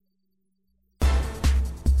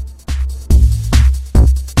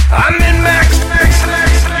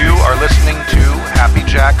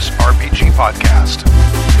Jack's RPG Podcast.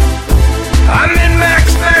 I'm in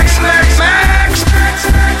Max!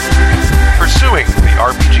 Pursuing the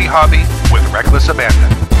RPG hobby with reckless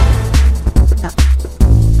abandon.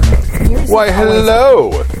 Why,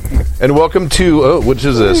 hello, and welcome to, which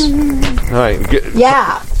is this? All right.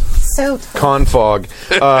 Yeah. So Confog.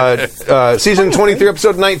 Season 23,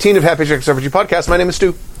 episode 19 of Happy Jack's RPG Podcast. My name is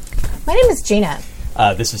Stu. my name is Gina.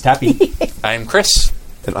 This is Tappy. I'm Chris.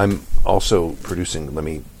 And I'm also producing. Let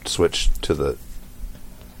me switch to that.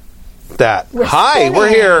 Hi, spinning. we're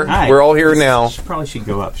here. Hi. We're all here now. Probably should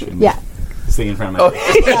go up, shouldn't Yeah. This thing in front of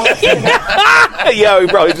my Yeah, we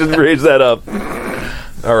probably should raise that up.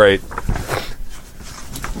 All right.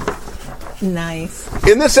 Nice.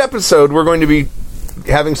 In this episode, we're going to be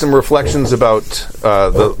having some reflections about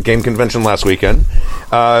the game convention last weekend.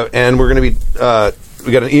 And we're going to be...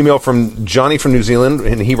 we got an email from Johnny from New Zealand,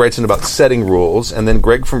 and he writes in about setting rules. And then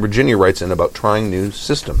Greg from Virginia writes in about trying new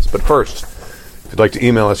systems. But first, if you'd like to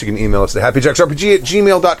email us, you can email us at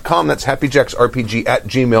happyjacksrpg@gmail.com. That's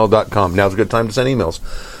happyjacksrpg@gmail.com. Now's a good time to send emails.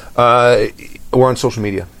 We're on social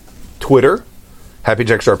media. Twitter,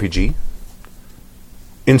 happyjacksrpg.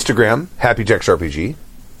 Instagram, happyjacksrpg.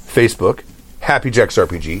 Facebook,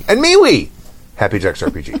 happyjacksrpg. And MeWe,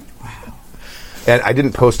 happyjacksrpg. Wow. And I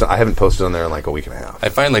haven't posted on there in like a week and a half. I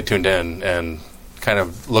finally tuned in and kind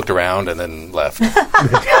of looked around and then left.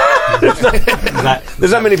 There's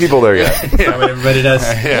not many people there yet. Yeah, what everybody does.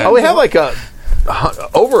 Yeah. Oh, we have like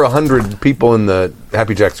over 100 people in the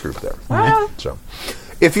Happy Jacks group there. Wow. So,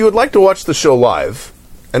 if you would like to watch the show live,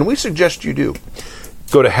 and we suggest you do,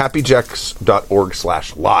 go to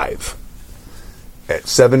happyjacks.org/live at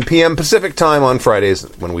 7 p.m. Pacific time on Fridays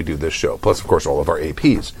when we do this show. Plus, of course, all of our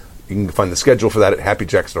APs. You can find the schedule for that at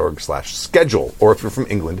happyjacks.org/schedule, or if you're from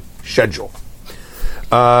England, schedule.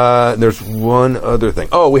 There's one other thing.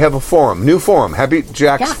 Oh, we have a forum. New forum.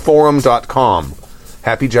 happyjacksforum.com.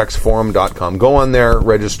 happyjacksforum.com. Go on there,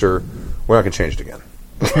 register. We're not going to change it again.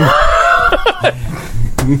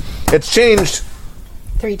 It's changed.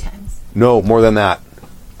 3 times. No, more than that.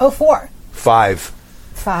 Oh, 4. 5.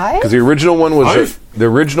 5? Because the original one was Five?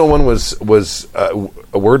 a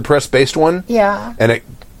WordPress based one. Yeah. And it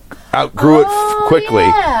outgrew it quickly.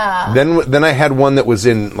 Yeah. Then I had one that was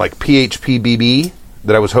in like PHPBB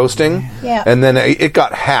that I was hosting. Yeah. And then it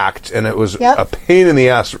got hacked, and it was Yep. a pain in the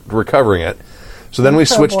ass recovering it. So then we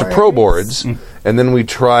switched to ProBoards, and then we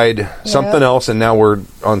tried something else, and now we're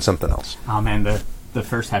on something else. Oh man, the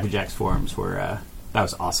first Happy Jacks forums were that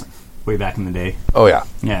was awesome. Way back in the day. Oh yeah.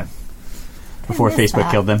 Yeah. Before miss Facebook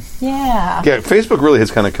that. killed them. Yeah. Yeah, Facebook really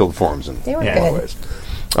has kind of killed forums in They were Yeah. a lot of good. ways.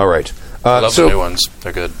 All right. I love the new ones.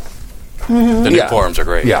 They're good. The new Yeah. forums are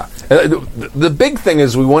great. Yeah. The big thing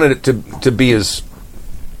is we wanted it to be as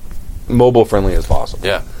mobile friendly as possible.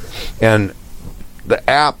 Yeah. And the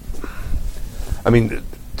app, I mean,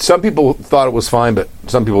 some people thought it was fine, but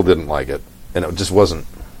some people didn't like it, and it just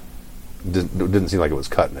didn't seem like it was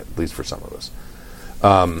cutting it, at least for some of us.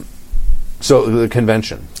 So the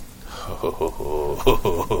convention.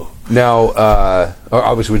 Now,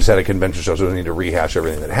 obviously, we just had a convention show, so we don't need to rehash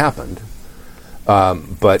everything that happened.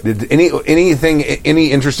 But did any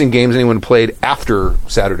interesting games anyone played after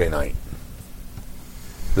Saturday night?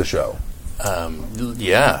 The show.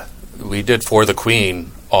 Yeah. We did For the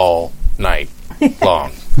Queen all night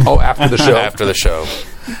long. Oh, after the show. After the show.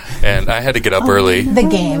 And I had to get up early. The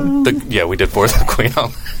game. Yeah, we did For the Queen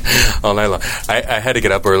all night long. I had to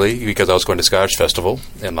get up early because I was going to Scottish Festival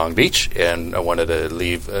in Long Beach, and I wanted to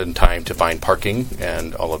leave in time to find parking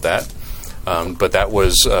and all of that. But that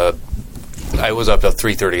was... I was up till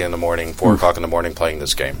 3:30 in the morning, 4 o'clock in the morning playing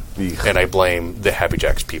this game. Eek. And I blame the Happy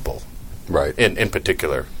Jacks people. Right. In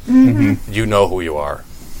particular. You know who you are.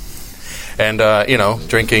 And,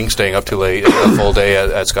 drinking, staying up too late, a full day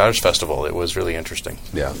at Scottish Festival. It was really interesting.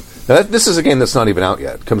 Yeah. Now this is a game that's not even out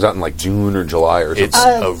yet. It comes out in like June or July or something. It's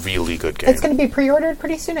a really good game. It's going to be pre-ordered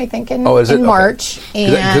pretty soon, I think, in Is it? Okay. March. 'Cause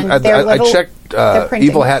And I they're checked. they're printing.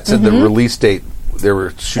 Evil Hat said the release date they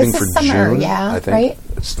were shooting This for is summer, June. yeah, I think. right?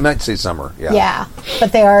 It might say summer. Yeah. Yeah,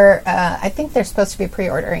 but they are. I think they're supposed to be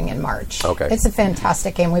pre-ordering in March. Okay. It's a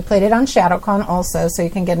fantastic game. We played it on ShadowCon also, so you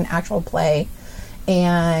can get an actual play.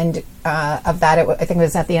 And of that, I think it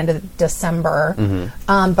was at the end of December.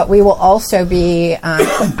 But we will also be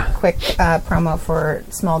quick promo for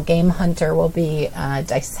Small Game Hunter. We'll be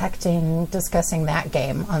discussing that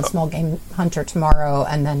game on Small Game Hunter tomorrow,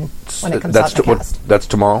 and then when it comes out in the cast. That's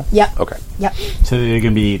tomorrow. Yep. Okay. Yep. So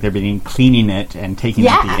they're being cleaning it and taking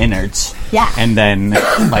out Yeah. the innards. Yeah. And then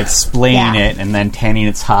like splaying Yeah. it and then tanning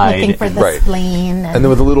its hide. Looking for the Right. spleen. And then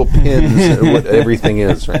with the little pins, what everything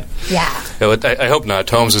is, right? Yeah. I hope not.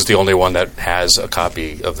 Tomes is the only only one that has a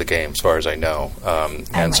copy of the game, as far as I know.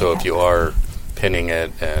 And so if you are pinning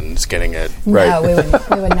it and skinning it, No, we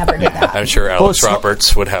would never do that. I'm sure Alex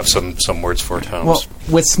Roberts would have some words for it, Holmes. Well,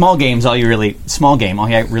 with small games, all you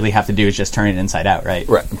really have to do is just turn it inside out, right?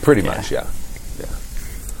 Right, pretty much, yeah.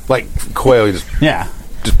 Like quail, you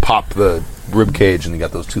just pop the rib cage and you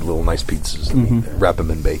got those two little nice pizzas and wrap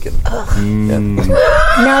them in bacon.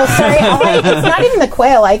 No, sorry, it's not even the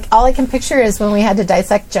quail. Like, all I can picture is when we had to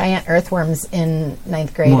dissect giant earthworms in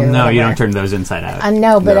 9th grade. Well, or no, whatever. you don't turn those inside out. I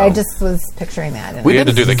know, but No. I just was picturing that. And we had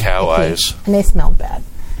to do the cow eyes. And they smelled bad.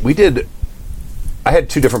 I had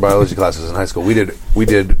 2 different biology classes in high school. We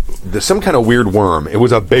did some kind of weird worm. It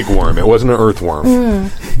was a big worm. It wasn't an earthworm.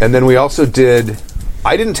 And then we also did,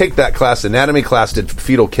 I didn't take that class. Anatomy class did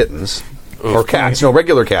fetal kittens. Or cats. No,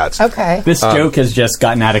 regular cats. Okay. This joke has just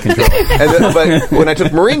gotten out of control. But when I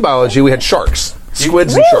took marine biology, we had sharks.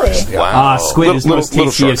 Squids and Really? sharks. Yeah. Wow. Squid is the most little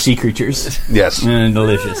tasty of sharks. sea creatures. Yes.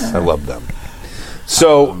 Delicious. I love them.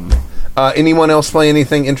 So, anyone else play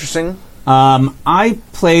anything interesting? I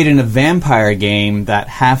played in a vampire game that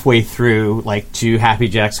halfway through, like, 2 Happy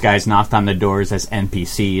Jacks guys knocked on the doors as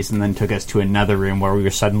NPCs and then took us to another room where we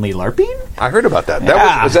were suddenly LARPing. I heard about that.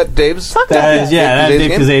 Yeah. Was that Dave's? That's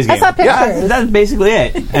Dave Kaze's I game. saw pictures. That's basically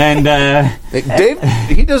it. And Dave,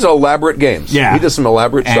 he does elaborate games. Yeah. He does some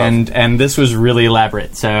elaborate stuff. and this was really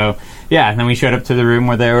elaborate. So yeah, and then we showed up to the room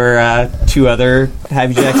where there were 2 other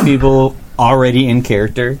Happy Jacks people already in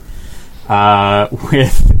character.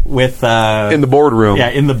 With in the boardroom. Yeah,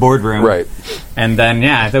 in the boardroom. Right. And then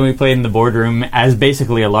we played in the boardroom as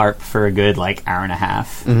basically a LARP for a good hour and a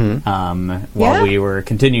half while we were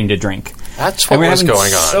continuing to drink. That's And what we're was having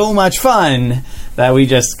going on. so much fun that we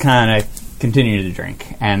just kind of continued to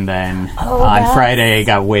drink. And then on Friday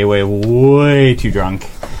got way too drunk.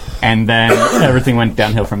 And then everything went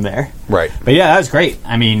downhill from there. Right. But yeah, that was great.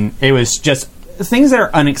 I mean, it was just things that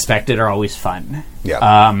are unexpected are always fun.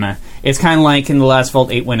 Yeah. It's kind of like in the last Vault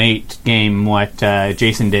 818 game, what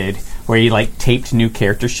Jason did, where he taped new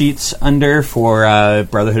character sheets under for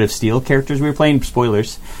Brotherhood of Steel characters we were playing.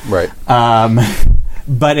 Spoilers. Right.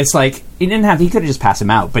 But it's he could have just passed them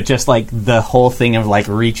out, but just the whole thing of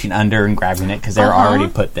reaching under and grabbing it because they're already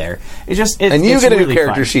put there. It's just and you it's get a really new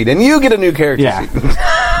character fun. sheet, and you get a new character sheet.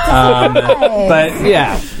 But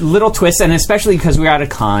yeah, little twists, and especially because we're at a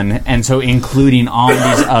con, and so including all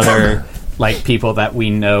these other people that we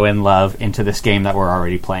know and love into this game that we're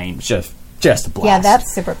already playing, just a blast. Yeah,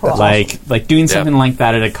 that's super cool. Like doing something like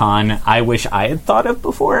that at a con, I wish I had thought of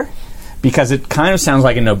before, because it kind of sounds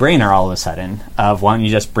like a no-brainer all of a sudden of why don't you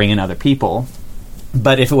just bring in other people.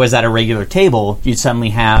 But if it was at a regular table, you'd suddenly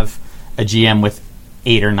have a GM with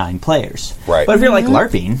 8 or 9 players. Right. But if you're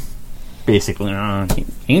LARPing, basically,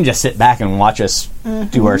 you can just sit back and watch us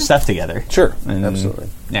do our stuff together. Sure. And, Absolutely.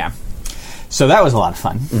 Yeah. So that was a lot of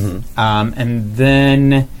fun. And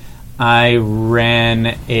then I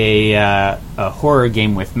ran a horror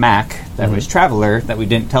game with Mac that was Traveler that we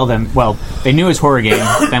didn't tell them. Well, they knew it was horror game.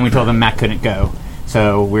 Then we told them Mac couldn't go.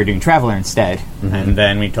 So we were doing Traveler instead. And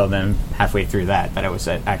then we told them halfway through that it was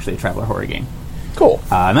actually a Traveler horror game. Cool.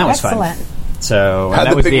 And that was Excellent. fun. So How'd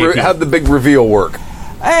that was the AP. how'd the big reveal work?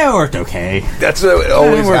 It worked okay. That's what it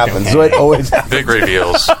always worked happens. okay. It always happens. Big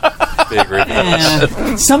reveals. Big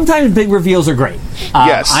reveals. Sometimes big reveals are great.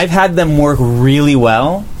 Yes. I've had them work really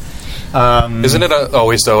well. Isn't it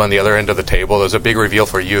always, though, on the other end of the table, there's a big reveal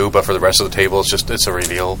for you, but for the rest of the table, it's a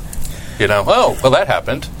reveal. Oh, well, that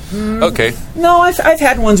happened. Okay. No, I've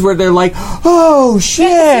had ones where they're like, oh, shit,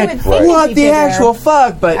 you would think what it'd the be bigger. actual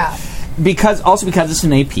fuck? But Yeah. because it's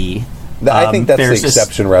an AP. I think that's the there's this-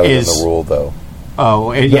 exception rather than is- the rule, though.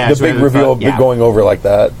 Oh, The yeah. big reveal going over like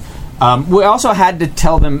that. We also had to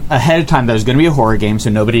tell them ahead of time that it was going to be a horror game, so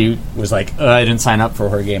nobody was like, I didn't sign up for a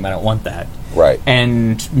horror game, I don't want that. Right.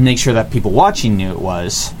 And make sure that people watching knew it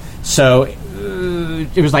was. So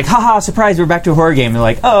it was like, haha, surprise, we're back to a horror game. They're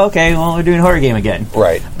like, oh, okay, well, we're doing a horror game again.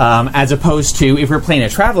 Right. As opposed to if we're playing a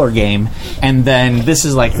Traveler game, and then this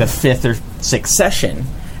is like the 5th or 6th session,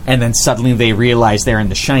 and then suddenly they realize they're in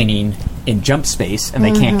The Shining in jump space, and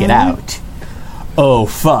they can't get out. Oh,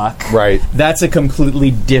 fuck. Right. That's a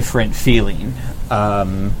completely different feeling. But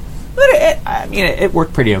it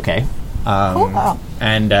worked pretty okay. Cool.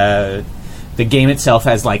 And the game itself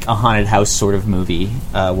has a haunted house sort of movie,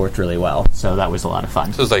 worked really well. So that was a lot of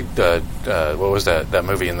fun. So it's like, what was that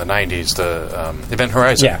movie in the 90s, the Event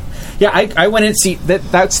Horizon? Yeah. Yeah, I went in, see,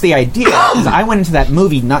 that's the idea. Is I went into that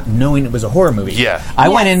movie not knowing it was a horror movie. Yeah. I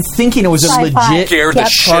went in thinking it was a Sci-fi. legit Scared the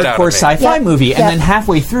shit out of hardcore me. sci-fi Yep. movie, and Yep. then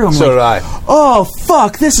halfway through I'm So did like, I. oh,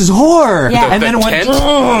 fuck, this is horror. Yeah. And then it went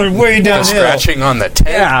tent? way The downhill. scratching on the tent?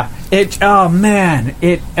 Yeah. Oh man!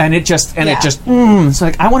 It's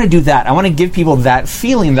like I want to do that. I want to give people that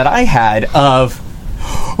feeling that I had of,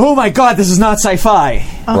 oh my god, this is not sci-fi.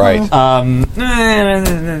 Right.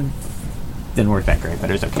 Didn't work that great, but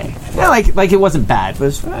it was okay. Yeah, like it wasn't bad, but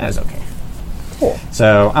it was okay. Cool.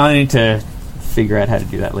 So I need to figure out how to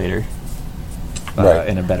do that later. Right.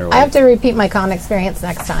 In a better way. I have to repeat my con experience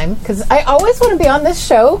next time because I always want to be on this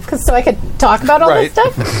show so I could talk about all this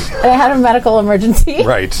Right. stuff. And I had a medical emergency,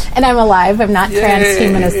 Right. And I'm alive. I'm not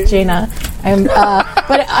transhumanist Gina. I'm,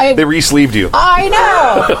 but They re-sleeved you. I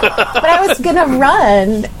know, but I was gonna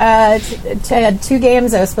run. I had 2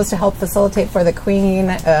 games I was supposed to help facilitate for the Queen,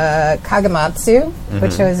 Kagamatsu,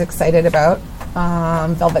 which I was excited about.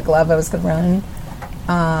 Velvet Glove I was gonna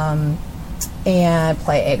run. And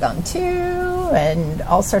play Aegon 2 and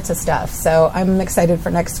all sorts of stuff. So I'm excited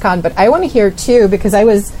for next con. But I want to hear too because I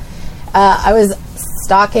was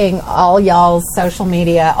stalking all y'all's social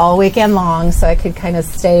media all weekend long, so I could kind of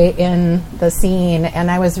stay in the scene.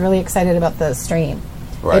 And I was really excited about the stream.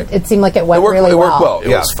 Right. It seemed like it went really It well. worked well. It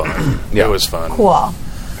was fun. Yeah. It was fun. Cool.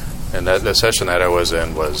 And the session that I was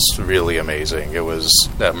in was really amazing. It was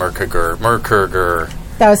that Merkurger.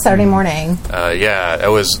 That was Saturday morning. Yeah,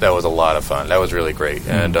 that was a lot of fun. That was really great.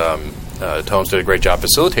 And Tomes did a great job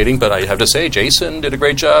facilitating, but I have to say, Jason did a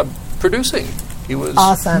great job producing. He was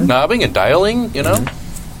Awesome. knobbing and dialing, you know.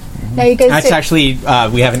 Now you guys That's did- actually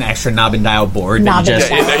we have an extra knob and dial board. Knob and dial.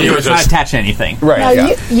 Yeah, you were It's not just- attached to anything. Right. Now,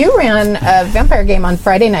 Yeah. you ran a vampire game on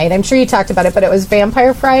Friday night. I'm sure you talked about it, but it was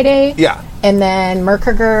Vampire Friday. Yeah. And then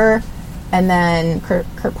Merkurger, and then Kurt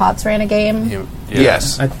Potts ran a game. Yeah.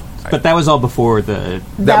 Yes. But that was all before the.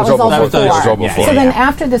 That was all before. That was all before. So Yeah. then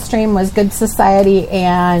after the stream was Good Society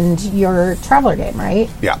and your Traveler game, right?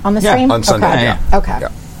 Yeah. On the Yeah, stream? on Sunday, Okay. yeah. Okay. Yeah.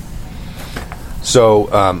 So,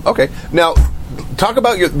 okay. Now, talk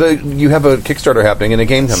about you have a Kickstarter happening and a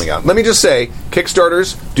game coming out. Let me just say,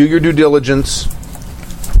 Kickstarters, do your due diligence.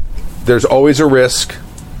 There's always a risk.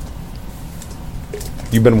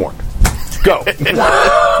 You've been warned. Go.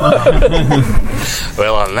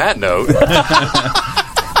 Well, on that note,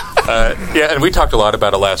 yeah, and we talked a lot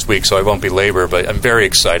about it last week, so I won't belabor, but I'm very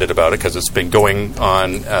excited about it because it's been going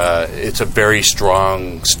on. It's a very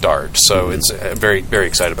strong start, so it's very, very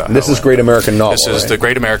excited about it. This is Great American Novel. This is right? the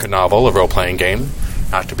Great American Novel, a role-playing game,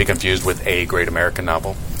 not to be confused with a Great American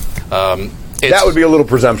Novel. That would be a little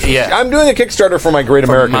presumptuous. Yeah. I'm doing a Kickstarter for my Great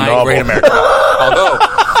American my Novel. Great American Novel. Although,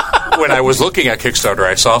 when I was looking at Kickstarter,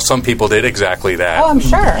 I saw some people did exactly that. Oh, I'm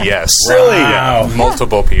sure. Yes. Really? Yeah,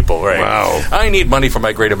 multiple people, right. Wow. I need money for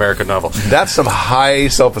my Great American Novel. That's some high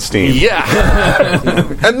self-esteem. Yeah.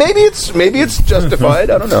 And maybe it's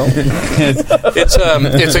justified. I don't know.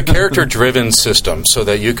 It's a character-driven system so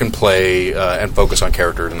that you can play and focus on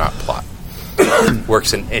character and not plot.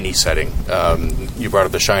 Works in any setting. You brought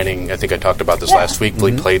up The Shining. I think I talked about this last week.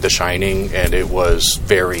 We played The Shining, and it was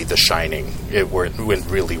very The Shining. It went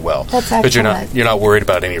really well. That's Because excellent. you're not worried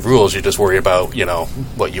about any rules. You just worry about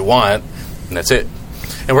what you want, and that's it.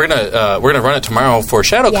 And we're gonna run it tomorrow for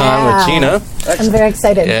ShadowCon with Gina, I'm very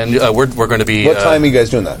excited. and we're going to be What time are you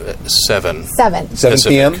guys doing that? 7. 7. 7 Pacific.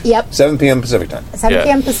 p.m. Yep. 7 p.m. Pacific time. 7 Yeah.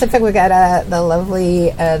 p.m. Pacific. We got the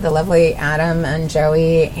lovely Adam and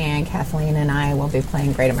Joey and Kathleen and I will be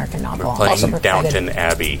playing Great American Novel. Playing Super excited. Downton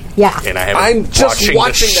Abbey. Yeah. and I have I'm been just watching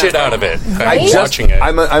watching the that shit now. out of it. Right? I'm watching it.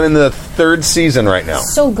 I'm in the 3rd season right now.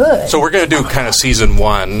 So good. So we're going to do kind of season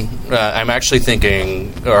 1. I'm actually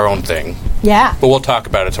thinking our own thing, yeah. but we'll talk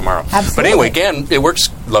about it tomorrow. Absolutely. But anyway, GAN, it works,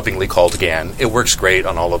 lovingly called GAN. It works great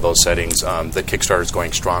on all of those settings. The Kickstarter is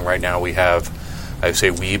going strong right now. We have, I say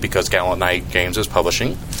we because Gallant Knight Games is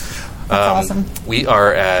publishing. That's awesome. We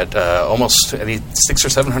are at almost $600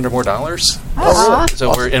 or $700 more. Aw.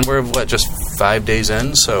 So we're just 5 days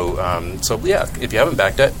in. So yeah, if you haven't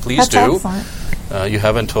backed it, please That's do. excellent. You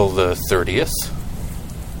have until the 30th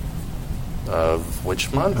of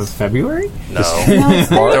which month? Of February? No.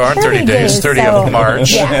 No, There aren't 30 days. 30th so- of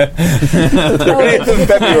March. Yeah. 30th of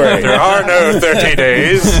February. There are no 30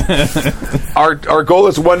 days. Our goal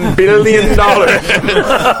is $1 billion.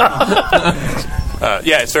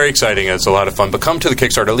 Yeah, it's very exciting. It's a lot of fun. But come to the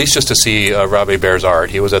Kickstarter, at least just to see Robbie Bear's art.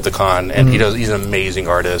 He was at the con, and he's an amazing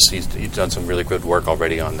artist. He's done some really good work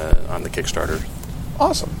already on the Kickstarter.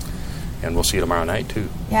 Awesome. And we'll see you tomorrow night, too.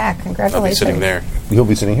 Yeah, I'll congratulations. be sitting there. You'll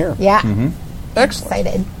be sitting here. Yeah. Excellent.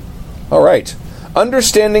 Excited. All right.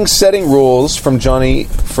 Understanding setting rules from Johnny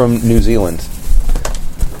from New Zealand.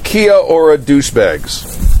 Kia ora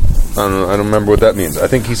douchebags. I don't remember what that means. I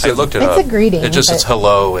think he I said. looked it It's up. a greeting, It just but- says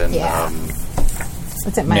hello and Yeah.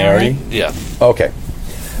 What's it, Mary? yeah. Okay.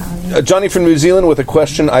 Johnny from New Zealand with a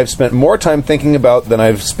question I've spent more time thinking about than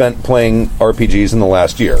I've spent playing RPGs in the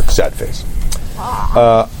last year. Sad face.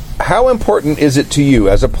 How important is it to you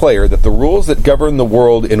as a player that the rules that govern the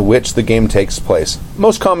world in which the game takes place,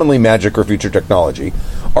 most commonly magic or future technology,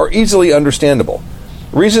 are easily understandable?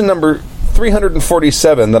 Reason number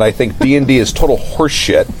 347 that I think D&D is total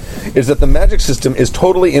horseshit is that the magic system is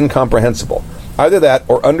totally incomprehensible. Either that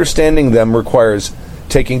or understanding them requires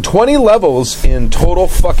taking 20 levels in Total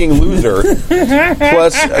Fucking Loser,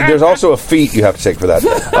 plus there's also a feat you have to take for that,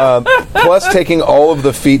 plus taking all of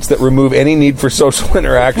the feats that remove any need for social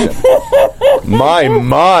interaction.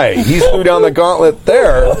 My, he threw down the gauntlet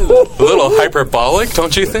there. A little hyperbolic,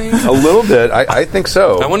 don't you think? A little bit, I think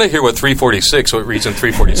so. I want to hear what reason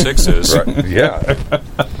 346 is. Right, yeah.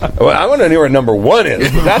 Well, I want to know what number 1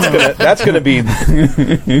 is. That's gonna be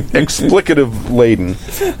explicative laden.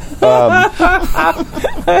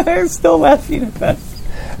 I'm still laughing at that.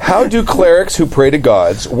 How do clerics who pray to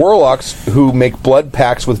gods, warlocks who make blood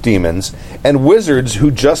pacts with demons, and wizards who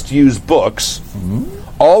just use books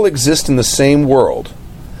all exist in the same world?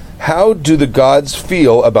 How do the gods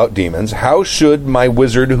feel about demons? How should my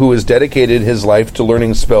wizard who has dedicated his life to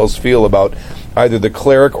learning spells feel about either the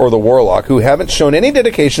cleric or the warlock who haven't shown any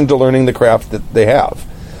dedication to learning the craft that they have?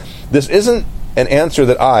 This isn't an answer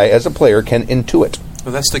that I, as a player, can intuit.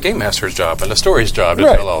 Well, that's the game master's job and the story's job to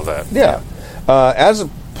tell all that. Yeah.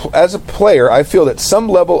 As a player, I feel that some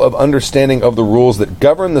level of understanding of the rules that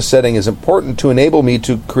govern the setting is important to enable me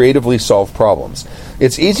to creatively solve problems.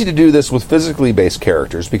 It's easy to do this with physically based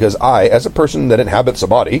characters because I, as a person that inhabits a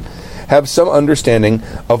body, have some understanding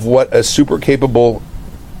of what a super capable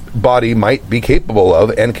body might be capable of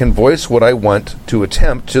and can voice what I want to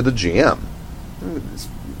attempt to the GM. This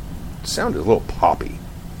sounded a little poppy.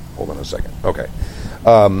 Hold on a second. Okay.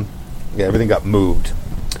 Yeah, everything got moved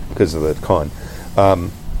because of the con. But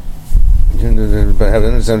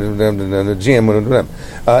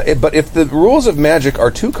if the rules of magic are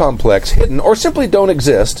too complex, hidden, or simply don't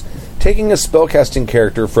exist, taking a spellcasting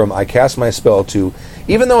character from I cast my spell to,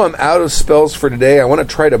 even though I'm out of spells for today, I want to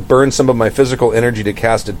try to burn some of my physical energy to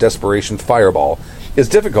cast a desperation fireball, is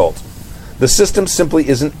difficult. The system simply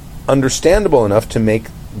isn't understandable enough to make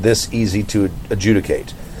this easy to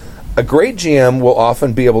adjudicate. A great GM will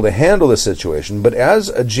often be able to handle this situation, but as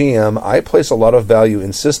a GM, I place a lot of value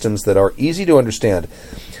in systems that are easy to understand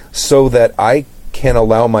so that I can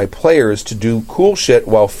allow my players to do cool shit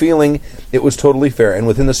while feeling it was totally fair and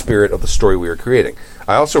within the spirit of the story we are creating.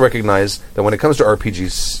 I also recognize that when it comes to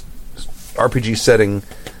RPG setting,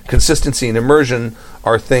 consistency and immersion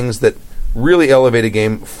are things that really elevate a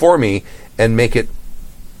game for me and make it,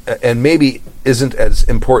 and maybe isn't as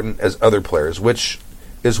important as other players, which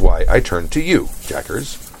is why I turn to you,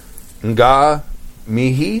 Jackers. Nga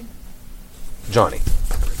mihi, Johnny.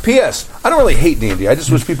 P.S. I don't really hate D&D. I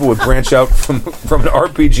just wish people would branch out from an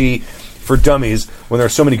RPG for dummies when there are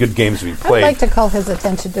so many good games to be played. I'd like to call his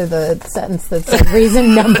attention to the sentence that said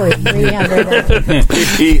reason number 300.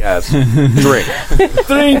 P.S. Drink.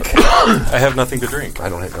 Drink. I have nothing to drink. I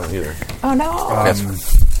don't either. Oh, no.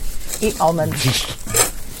 Eat almonds.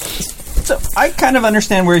 So I kind of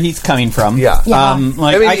understand where he's coming from. Yeah.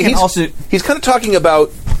 I can also... He's kind of talking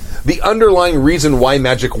about the underlying reason why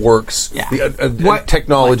magic works, the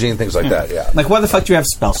technology and things like that, yeah. Like, why the fuck do you have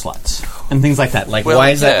spell slots? And things like that. Like,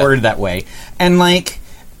 why is that ordered that way? And, like,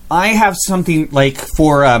 I have something, like,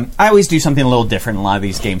 for... I always do something a little different in a lot of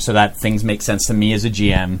these games so that things make sense to me as a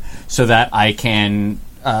GM so that I can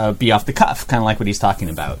be off the cuff, kind of like what he's talking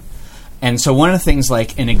about. And so one of the things,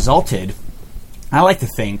 like, in Exalted... I like to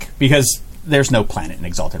think, because there's no planet in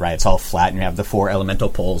Exalted, right? It's all flat, and you have the 4 elemental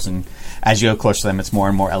poles, and as you go closer to them, it's more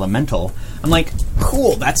and more elemental. I'm like,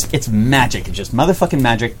 cool, it's magic. It's just motherfucking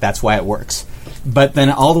magic. That's why it works. But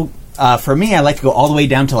then for me, I like to go all the way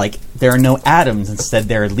down to, like, there are no atoms. Instead,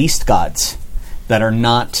 there are least gods that are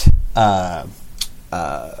not... they're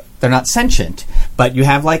not sentient. But you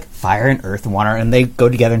have, like, fire and earth and water, and they go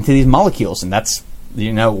together into these molecules, and that's,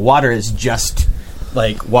 water is just...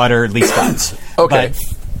 like water least gods. Okay.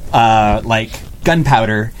 But like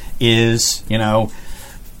gunpowder is,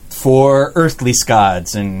 4 earth least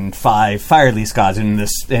gods and 5 fire least gods in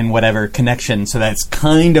this in whatever connection. So that's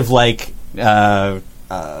kind of like an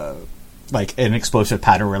explosive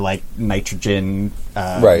powder where like nitrogen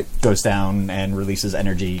goes down and releases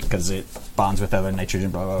energy because it bonds with other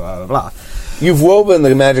nitrogen. Blah blah blah blah blah. You've woven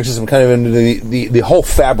the magic system kind of into the whole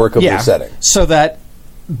fabric of the setting, so that.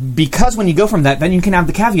 Because when you go from that, then you can have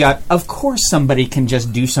the caveat, of course somebody can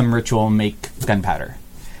just do some ritual and make gunpowder.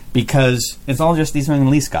 Because it's all just these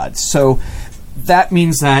least gods. So that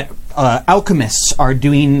means that alchemists are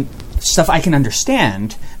doing stuff I can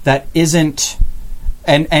understand that isn't,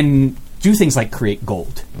 and do things like create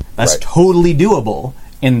gold. That's Right. totally doable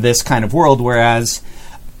in this kind of world, whereas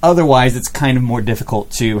otherwise it's kind of more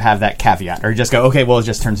difficult to have that caveat, or just go, okay, well, it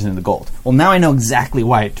just turns into gold. Well, now I know exactly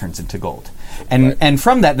why it turns into gold. And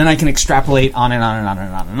from that, then I can extrapolate on and on and on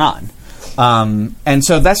and on and on. And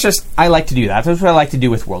so that's just, I like to do that. That's what I like to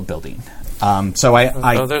do with world building.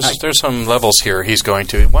 There's some levels here he's going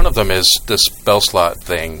to. One of them is this spell slot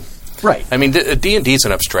thing. Right. I mean, D&D is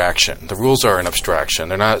an abstraction. The rules are an abstraction.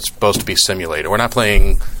 They're not supposed to be simulated. We're not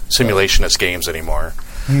playing simulationist games anymore.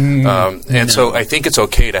 So I think it's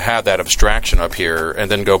okay to have that abstraction up here and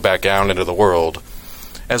then go back down into the world.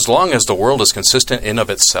 As long as the world is consistent in of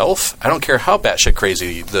itself, I don't care how batshit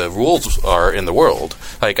crazy the rules are in the world.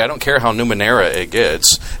 Like, I don't care how Numenera it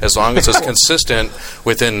gets, as long as it's consistent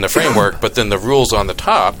within the framework, but then the rules on the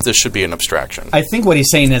top, this should be an abstraction. I think what he's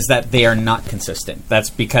saying is that they are not consistent. That's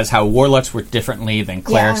because how warlocks work differently than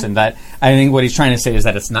clerics, and that I think what he's trying to say is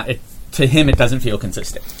that it's not. To him, it doesn't feel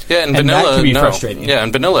consistent. Yeah, and vanilla, that can be no. frustrating. Yeah,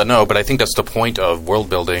 and vanilla, no, but I think that's the point of world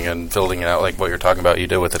building and filling it out, like what you're talking about. You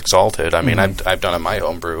did with Exalted. I mean, I've done it in my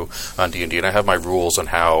homebrew on D&D, and I have my rules on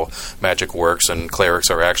how magic works. And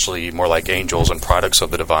clerics are actually more like angels and products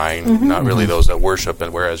of the divine, not really those that worship.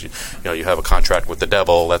 And whereas you have a contract with the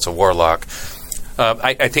devil, that's a warlock.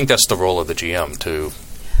 I think that's the role of the GM too.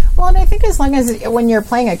 Well, and I think as long as when you're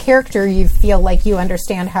playing a character, you feel like you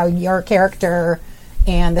understand how your character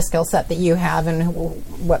and the skill set that you have and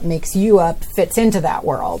what makes you up fits into that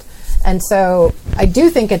world. And so I do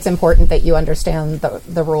think it's important that you understand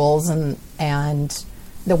the rules and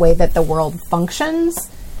the way that the world functions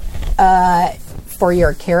for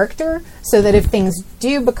your character, so that if things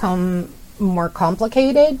do become more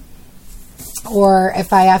complicated, or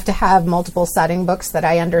if I have to have multiple setting books that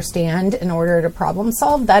I understand in order to problem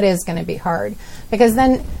solve, that is going to be hard. Because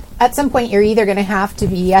then at some point you're either going to have to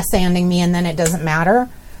be yes-anding me and then it doesn't matter,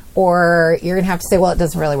 or you're going to have to say, well, it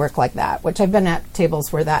doesn't really work like that, which I've been at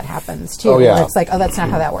tables where that happens too. Oh, yeah. Where it's like, oh, that's not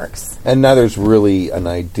how that works. And now there's really an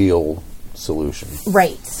ideal solution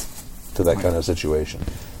Right. to that kind of situation.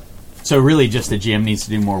 So really, just the GM needs to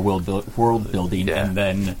do more world building and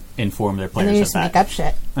then inform their And players then you of just that. make up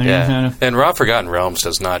shit. Yeah, and Raw Forgotten Realms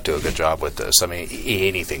does not do a good job with this. I mean,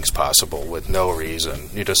 anything's possible with no reason.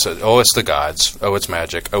 You just said, oh, it's the gods, oh, it's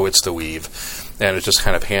magic, oh, it's the weave, and it's just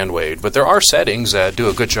kind of hand-waved. But there are settings that do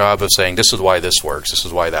a good job of saying, this is why this works, this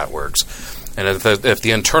is why that works. And if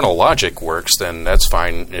the internal logic works, then that's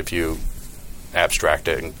fine if you abstract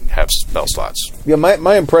it and have spell slots. Yeah,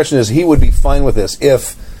 my impression is he would be fine with this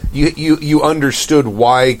if you understood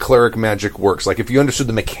why cleric magic works. Like if you understood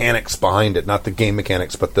the mechanics behind it, not the game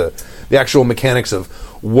mechanics, but the actual mechanics of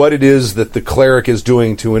what it is that the cleric is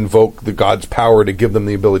doing to invoke the god's power to give them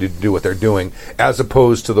the ability to do what they're doing, as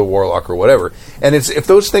opposed to the warlock or whatever. And it's if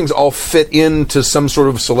those things all fit into some sort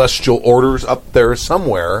of celestial orders up there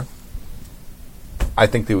somewhere, I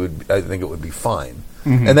think it would be fine.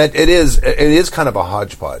 Mm-hmm. And that it is kind of a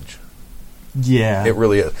hodgepodge. Yeah, it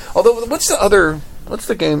really is. Although, what's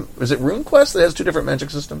the game? Is it RuneQuest that has two different magic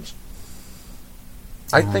systems?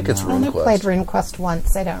 I think it's RuneQuest. I only played RuneQuest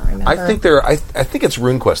once. I don't remember. I think it's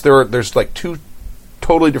RuneQuest. There's like two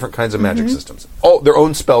totally different kinds of magic systems. All their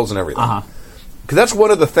own spells and everything. Because that's one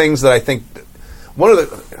of the things that I think one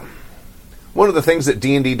of the things that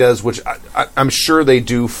D&D does, which I'm sure they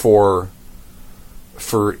do for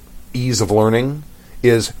ease of learning,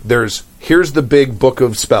 is here's the big book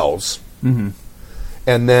of spells. Mm-hmm.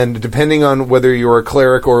 And then, depending on whether you're a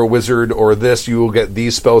cleric or a wizard or this, you will get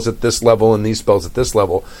these spells at this level and these spells at this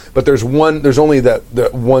level. But there's only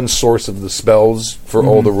that one source of the spells for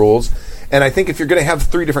all the rules. And I think if you're going to have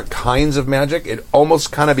three different kinds of magic, it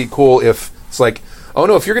almost kind of be cool if it's like, oh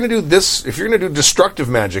no, if you're going to do this, if you're going to do destructive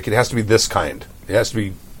magic, it has to be this kind. It has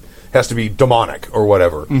to be demonic or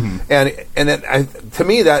whatever. Mm-hmm. And then to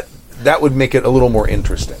me that would make it a little more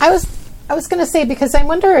interesting. I was going to say, because I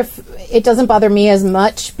wonder if it doesn't bother me as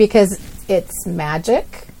much because it's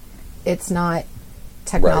magic. It's not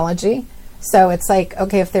technology. Right. So it's like,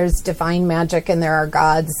 okay, if there's divine magic and there are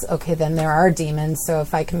gods, okay, then there are demons. So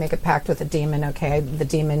if I can make a pact with a demon, okay, the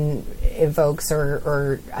demon evokes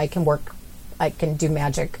or I can do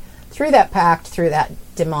magic through that pact, through that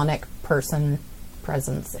demonic person,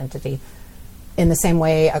 presence, entity. In the same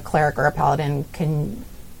way a cleric or a paladin can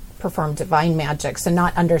perform divine magic. So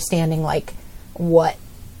not understanding like what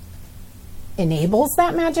enables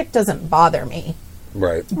that magic doesn't bother me.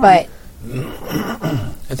 Right. But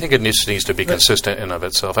I think it needs to be consistent in of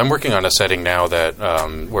itself. I'm working on a setting now that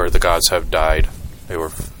where the gods have died. They were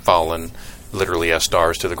fallen, literally as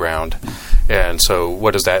stars to the ground. And so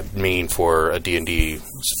what does that mean for a D&D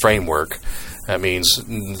framework? That means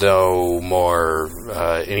no more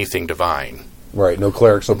anything divine. Right, no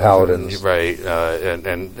clerics, no paladins. Right,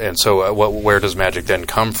 and so where does magic then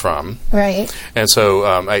come from? Right. And so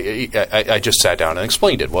I just sat down and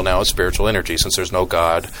explained it. Well, now it's spiritual energy. Since there's no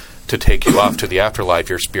God to take you off to the afterlife,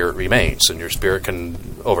 your spirit remains, and your spirit can,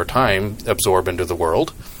 over time, absorb into the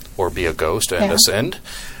world or be a ghost and ascend.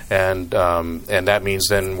 And that means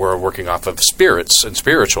then we're working off of spirits and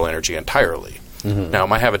spiritual energy entirely. Mm-hmm. Now, it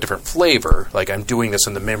might have a different flavor, like I'm doing this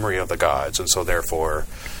in the memory of the gods, and so therefore...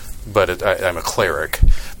 But I'm a cleric.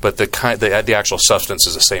 But the actual substance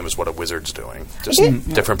is the same as what a wizard's doing. Just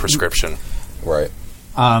different prescription. Right.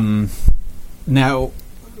 Now,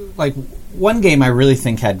 like, one game I really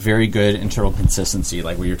think had very good internal consistency,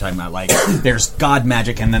 like what you're talking about, like, there's god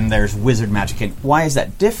magic and then there's wizard magic. And why is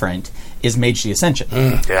that different is Mage the Ascension.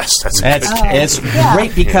 Yes, that's good. It's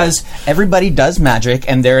great because everybody does magic,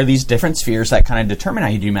 and there are these different spheres that kind of determine how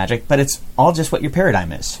you do magic, but it's all just what your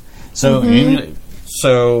paradigm is. So...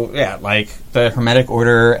 So, yeah, like the Hermetic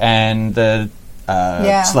Order and the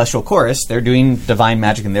Celestial Chorus, they're doing divine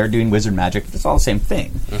magic and they're doing wizard magic. It's all the same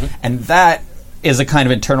thing. Mm-hmm. And that is a kind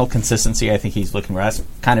of internal consistency I think he's looking for. That's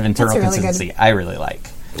kind of internal consistency I really like.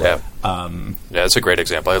 Yeah. It's a great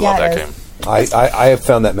example. I love that game. I have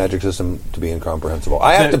found that magic system to be incomprehensible.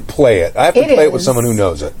 I have to play it. I have to play it with someone who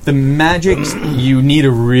knows it. The magic, you need a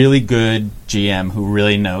really good GM who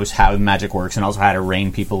really knows how the magic works and also how to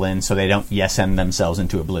rein people in so they don't yes-end themselves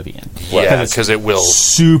into oblivion. Yeah, because it will...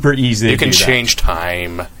 super easy to do that. You can change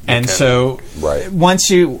time. And so once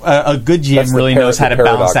you... a good GM really knows how to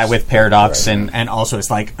balance that with paradox, and also it's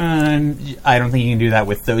like, I don't think you can do that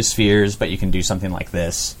with those spheres, but you can do something like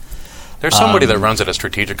this. There's somebody that runs it at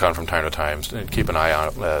Strategicon from time to time. Keep an eye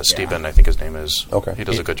on it. Stephen, I think his name is. Okay. He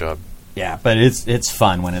does a good job. Yeah, but it's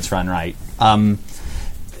fun when it's run right.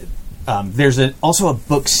 There's also a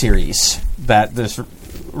book series that this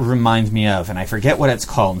reminds me of, and I forget what it's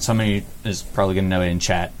called, and somebody is probably going to know it in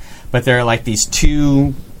chat. But there are like these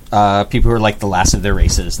two people who are like the last of their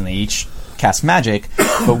races, and they each cast magic,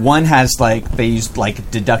 but one has they use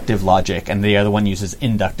like deductive logic, and the other one uses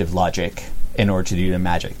inductive logic in order to do the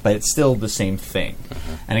magic, but it's still the same thing.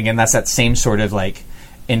 Mm-hmm. And again, that's that same sort of like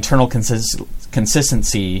internal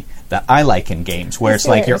consistency that I like in games, where it's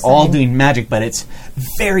like you're all doing magic, but it's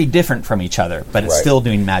very different from each other, but it's still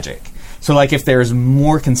doing magic. So like if there's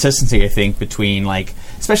more consistency, I think, between like,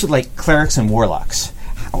 especially like clerics and warlocks,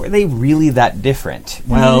 how are they really that different?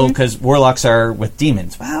 Well, because warlocks are with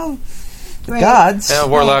demons. Well, gods. Yeah,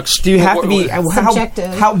 warlocks. Do you have to be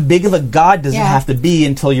subjective? How big of a god does it have to be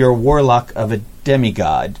until you're a warlock of a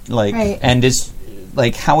demigod? And is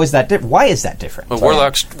how is that different? Why is that different? Well,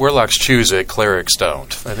 warlocks choose it. Clerics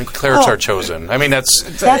don't. I think clerics are chosen. I mean,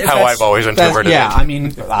 that's how I've always interpreted it. Yeah, I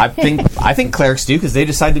mean, I think clerics do because they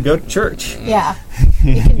decide to go to church. Yeah.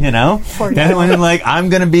 You know, I'm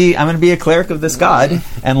gonna be a cleric of this god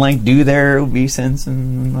and do their obeisance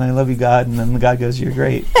and I love you, God, and then the god goes, "You're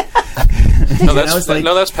great." No,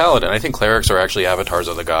 that's paladin. I think clerics are actually avatars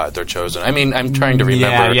of the god. They're chosen. I mean, I'm trying to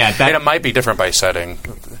remember. And it might be different by setting.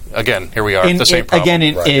 Again, here we are. The same problem.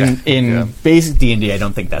 Again, in basic D&D, I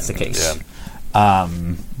don't think that's the case. Yeah.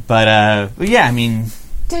 I mean,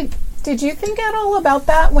 did you think at all about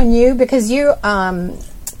that because you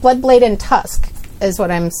Bloodblade and Tusk is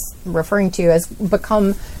what I'm referring to, has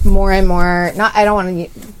become more and more, I don't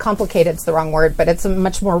want to complicate, it's the wrong word, but it's a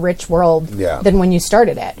much more rich world than when you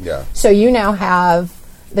started it. Yeah. So you now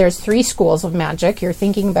there's 3 schools of magic. You're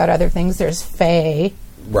thinking about other things. There's Fae.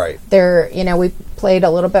 Right. We played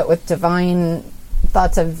a little bit with divine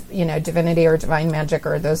thoughts of, divinity or divine magic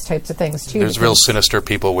or those types of things too. There's real sinister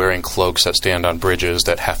people wearing cloaks that stand on bridges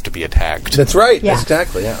that have to be attacked. That's right. Yeah.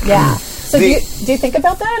 Exactly, yeah. Yeah. So do you think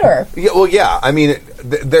about that, or? Yeah, well, yeah. I mean,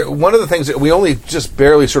 one of the things that we only just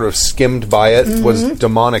barely sort of skimmed by it was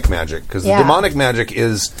demonic magic, because demonic magic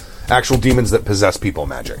is actual demons that possess people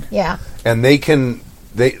magic. Yeah. And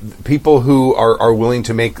people who are willing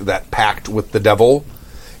to make that pact with the devil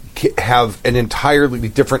have an entirely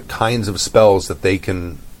different kinds of spells that they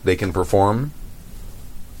can perform.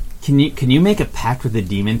 Can you make a pact with a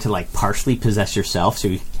demon to partially possess yourself, so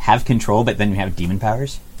you have control, but then you have demon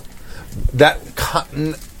powers?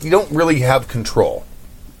 You don't really have control,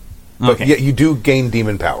 but yet you do gain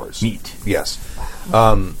demon powers. Neat. Yes.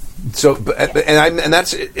 And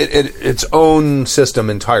that's its own system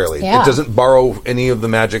entirely. Yeah. It doesn't borrow any of the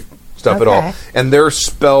magic stuff at all, and their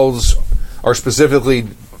spells are specifically.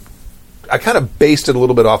 I kind of based it a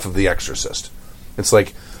little bit off of The Exorcist. It's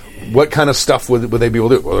like, what kind of stuff would they be able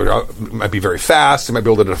to do? Well, it might be very fast. They might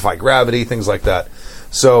be able to defy gravity, things like that.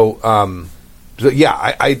 So,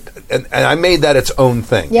 I made that its own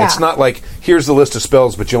thing. Yeah. It's not like here's the list of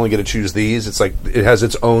spells, but you only get to choose these. It's like it has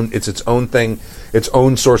its own thing, its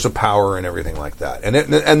own source of power and everything like that. And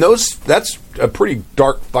that's a pretty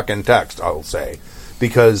dark fucking text, I will say,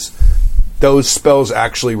 because those spells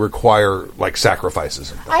actually require like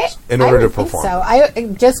sacrifices and things in order to perform. So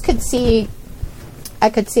I just could see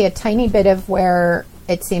a tiny bit of where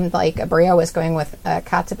it seemed like Abria was going with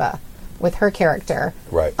Katiba, with her character,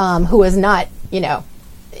 right? Who was not,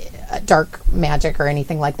 dark magic or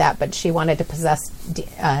anything like that, but she wanted to possess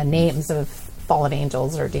names of fallen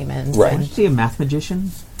angels or demons. Right. Was she a math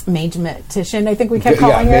magician? Mage-matician, I think we kept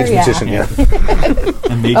calling her. Mage-matician, yeah.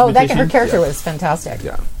 Her character was fantastic.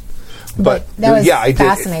 Yeah. But that was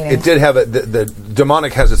fascinating. It did have the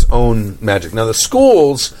demonic has its own magic. Now the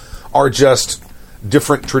schools are just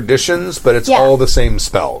different traditions, but it's all the same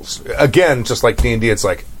spells. Again, just like D&D, it's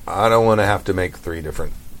like I don't want to have to make 3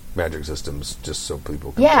 different magic systems just so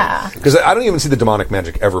people can because I don't even see the demonic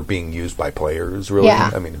magic ever being used by players, really.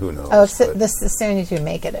 I mean, who knows? Oh, as soon as you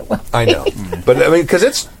make it will be. I know. But I mean, because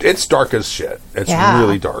it's dark as shit. It's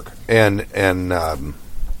really dark. And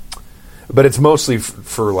but it's mostly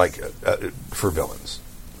for villains.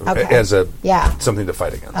 Okay. As something to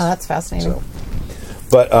fight against. Oh, that's fascinating. So,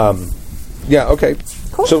 but okay.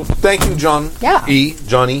 Cool. So thank you, Johnny,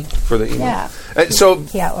 for the email. Yeah. And so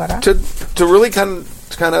to really kind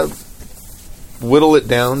of whittle it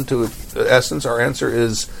down to essence, our answer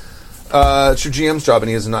is it's your GM's job, and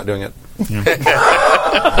he is not doing it. He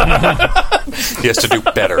has to do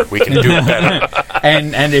better. We can do better.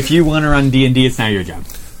 And if you want to run D&D, it's not your job.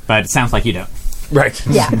 But it sounds like you don't. Right.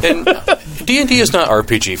 Yeah. And D&D is not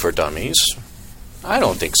RPG for dummies. I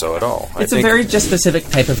don't think so at all. It's a very just specific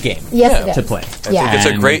type of game. Yes, it is. To play. It's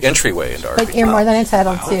a great entryway into RPG. But you're more than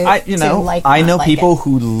entitled to. I know people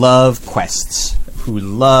who love quests, who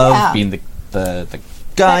love being the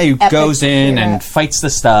guy who goes in and fights the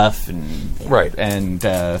stuff and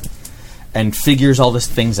figures all these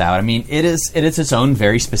things out. I mean, it is its own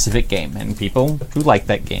very specific game, and people who like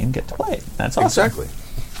that game get to play it. That's awesome. Exactly.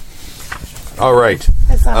 All right.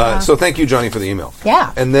 So thank you, Johnny, for the email.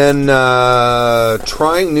 Yeah. And then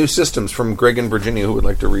trying new systems from Greg in Virginia. Who would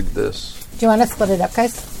like to read this? Do you want to split it up,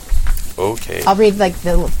 guys? Okay. I'll read like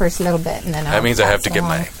the first little bit, and then that means I have to get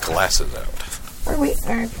my glasses out.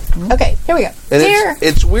 Okay, here we go. And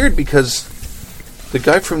it's weird because the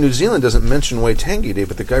guy from New Zealand doesn't mention Waitangi Day,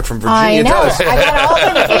 but the guy from Virginia does. I got all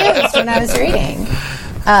confused when I was reading.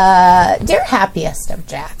 Dear happiest of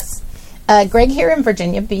Jacks. Greg here in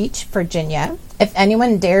Virginia Beach, Virginia. If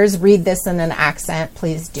anyone dares read this in an accent,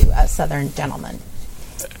 please do, a Southern gentleman.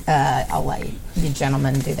 I'll let you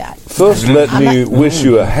gentlemen do that. First, let me wish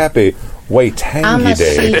you a happy Waitangi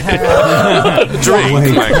Day.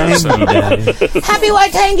 Happy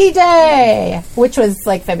Waitangi Day! Which was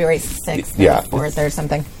like February 6th or 4th or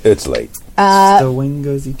something. It's late.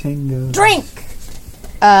 Wingozy tango. Drink!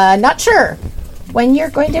 Not sure when you're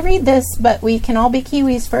going to read this, but we can all be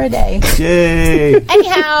Kiwis for a day. Yay!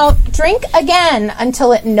 Anyhow, drink again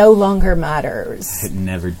until it no longer matters. It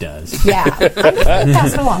never does. Yeah. I'm just going to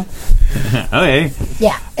pass it along. Okay.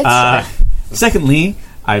 Yeah. It's secondly,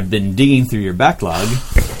 I've been digging through your backlog,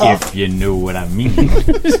 if you know what I mean.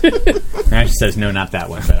 Actually says no, not that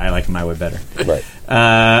one, but I like my way better. Right.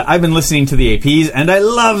 I've been listening to the APs, and I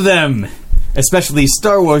love them. Especially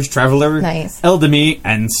Star Wars Traveler, Eldami,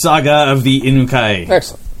 and Saga of the Inukai.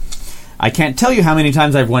 Excellent. I can't tell you how many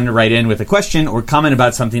times I've wanted to write in with a question or comment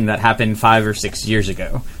about something that happened 5 or 6 years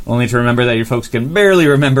ago, only to remember that your folks can barely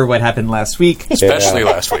remember what happened last week. Especially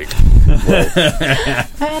last week.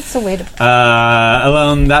 That's a way to...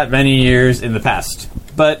 alone that many years in the past.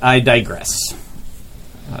 But I digress.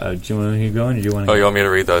 Do you want to keep going? Or do you want to you want me to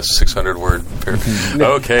read the 600-word paragraph?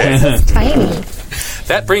 Okay. It's tiny.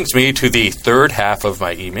 That brings me to the third half of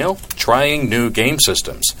my email, trying new game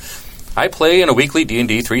systems. I play in a weekly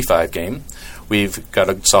D&D 3.5 game. We've got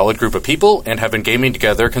a solid group of people and have been gaming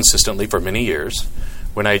together consistently for many years.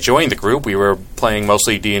 When I joined the group, we were playing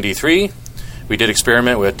mostly D&D 3. We did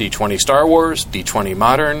experiment with D20 Star Wars, D20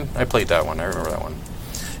 Modern. I played that one. I remember that one.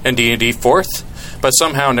 And D&D 4th, but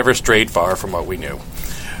somehow never strayed far from what we knew.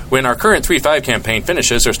 When our current 3.5 campaign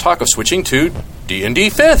finishes, there's talk of switching to D&D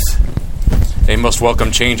 5th. A most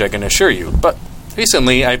welcome change, I can assure you. But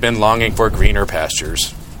recently, I've been longing for greener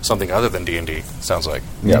pastures. Something other than D&D, sounds like.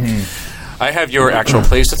 Yep. I have your actual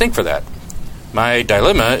plays to thank for that. My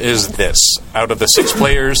dilemma is this. Out of the 6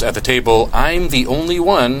 players at the table, I'm the only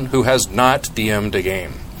one who has not DM'd a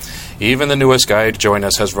game. Even the newest guy to join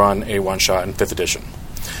us has run a one-shot in 5th edition.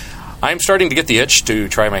 I'm starting to get the itch to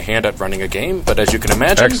try my hand at running a game, but as you can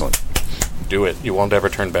imagine... Excellent. Do it. You won't ever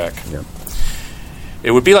turn back. Yep. It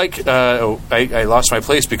would be like I lost my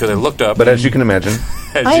place because I looked up. But as you can imagine,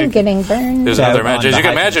 I'm getting burned. There's Yeah, another on match. the As you can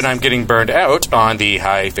high imagine, fantasy. I'm getting burned out on the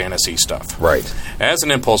high fantasy stuff. right? As an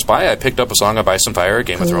impulse buy, I picked up A Song of Ice and Fire,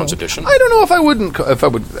 Game of Thrones edition. I don't know if I wouldn't. If I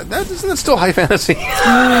would, isn't that still high fantasy?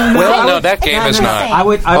 Well, no, that game is not. I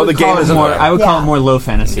would the game call it isn't more. high. I would call Yeah. it more low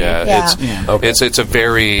fantasy. Yeah, Yeah. it's a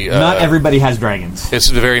very Not everybody has dragons. It's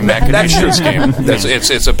a very machinacious game.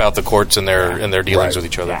 It's about the courts and their dealings Right. with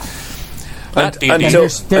each other. Yeah. Not D&D. Until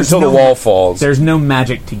the no- wall falls. There's no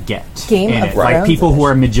magic to get. Game in of it. Like Thrones people who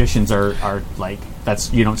are magicians are like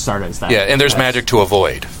that's you don't start as that. Yeah, and there's magic to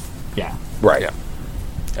avoid Yeah. Right. Yeah.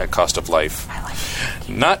 at cost of life.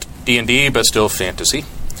 Not D&D, but still fantasy.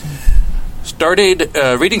 Started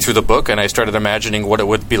reading through the book, and I started imagining what it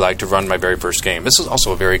would be like to run my very first game. This is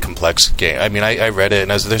also a very complex game. I mean, I read it,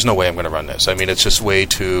 and I was, there's no way I'm going to run this. I mean, it's just way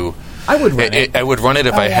too... I would run it. I would run it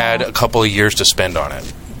if I yeah. had a couple of years to spend on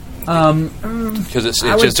it. Because it's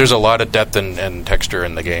just there's a lot of depth and texture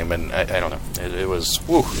in the game, and I don't know. It was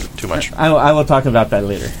too much. I will talk about that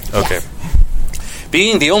later. Okay.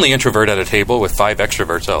 Being the only introvert at a table with 5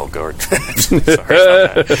 extroverts, oh, God. Sorry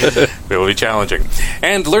about that. It will be challenging.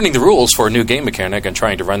 And learning the rules for a new game mechanic and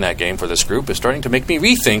trying to run that game for this group is starting to make me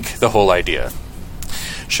rethink the whole idea.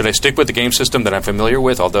 Should I stick with the game system that I'm familiar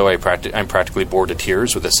with, although I'm practically bored to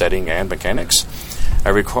tears with the setting and mechanics?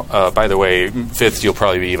 By the way, 5th, you'll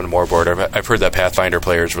probably be even more bored. I've heard that Pathfinder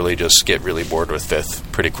players really just get really bored with 5th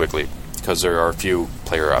pretty quickly because there are few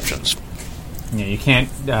player options. Yeah, you can't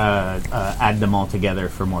add them all together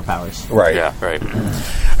for more powers. Right. Yeah, right.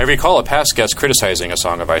 I recall a past guest criticizing A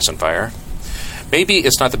Song of Ice and Fire. Maybe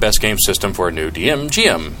it's not the best game system for a new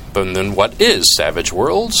GM, but then what is Savage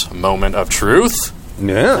Worlds? Moment of truth?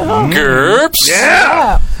 Yeah. GURPS?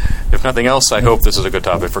 Yeah. If nothing else, I hope this is a good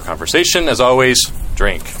topic for conversation. As always,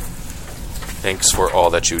 drink. Thanks for all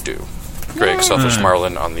that you do. Greg Selfish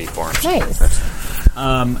Marlin on the forums. Nice.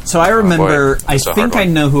 So I remember, boy. I That's a think hard I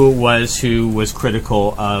one. know who was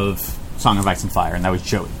critical of Song of Ice and Fire, and that was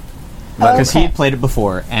Joey. Because he had played it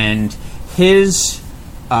before, and his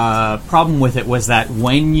problem with it was that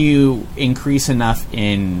when you increase enough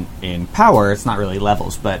in power, it's not really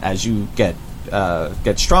levels, but as you get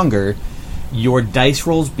stronger, your dice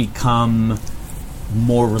rolls become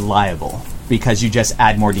more reliable because you just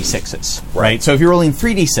add more d6s, right? So if you're rolling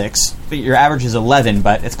 3d6, your average is 11,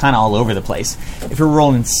 but it's kind of all over the place. If you're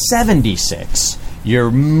rolling 7d6,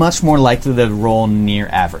 you're much more likely to roll near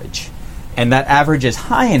average. And that average is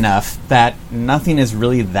high enough that nothing is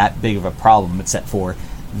really that big of a problem except for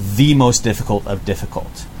the most difficult of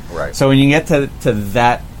difficult. Right. So when you get to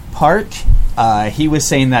that part, he was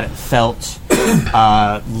saying that it felt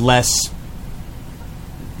less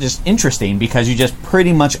just interesting because you just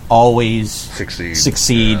pretty much always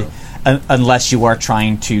succeed unless you are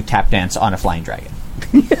trying to tap dance on a flying dragon.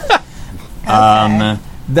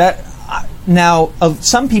 Now,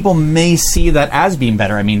 some people may see that as being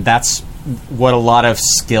better. I mean, that's what a lot of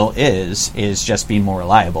skill is just being more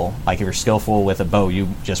reliable. Like if you're skillful with a bow, you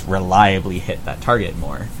just reliably hit that target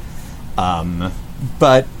more.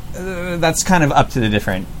 But that's kind of up to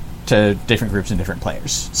different groups and different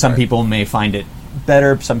players. Some people may find it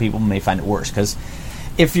better, some people may find it worse, because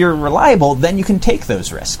if you're reliable, then you can take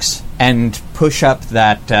those risks and push up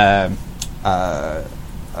that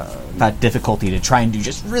difficulty to try and do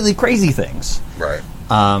just really crazy things. Right.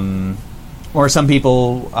 Or some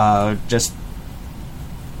people just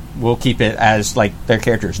will keep it as like their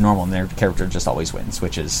character is normal and their character just always wins,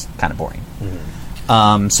 which is kind of boring.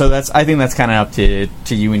 So I think that's kind of up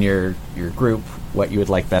to you and your group what you would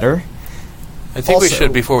like better. I think we Also-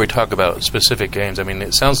 should, before we talk about specific games, I mean,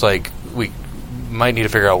 it sounds like we might need to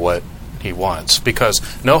figure out what he wants, because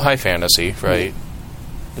no high fantasy, right?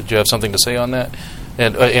 Did you have something to say on that?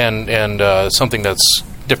 And something that's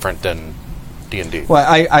different than D&D. Well,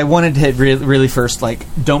 I wanted to really first, like,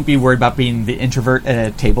 don't be worried about being the introvert at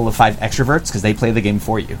a table of 5 extroverts, because they play the game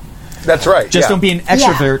for you. That's right. Just yeah. don't be an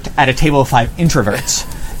extrovert at a table of 5 introverts.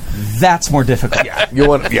 That's more difficult. You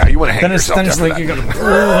want to hang Then it's yourself. like after you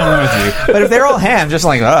that. go, but if they're all ham, just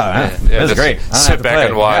like, this is just great. I don't have sit to back play.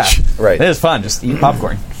 and watch. Yeah. Right. It is fun. Just eat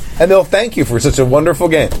popcorn. And they'll thank you for such a wonderful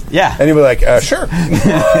game. Yeah. And you'll be like, sure.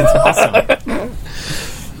 It's awesome.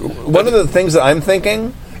 One of the things that I'm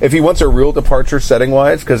thinking, if he wants a real departure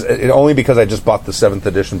setting-wise, only because I just bought the 7th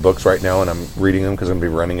edition books right now and I'm reading them because I'm going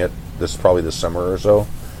to be running it probably this summer or so.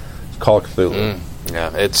 It's Call of Cthulhu.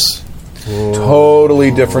 Yeah, it's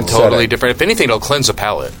Totally different totally setting. different. If anything, it'll cleanse the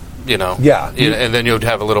palate. and then you'd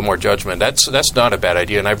have a little more judgment. That's not a bad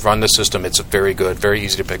idea, and I've run the system. It's very good, very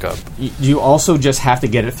easy to pick up. You also just have to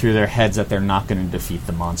get it through their heads that they're not going to defeat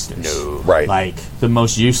the monsters. No. Right. Like, the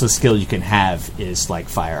most useless skill you can have is, like,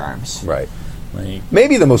 firearms. Right. Like,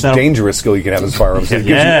 Maybe the most dangerous skill you can have is firearms. It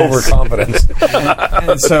gives you overconfidence.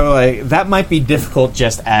 and so, like, that might be difficult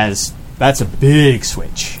just as that's a big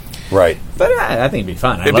switch. Right. But I think it'd be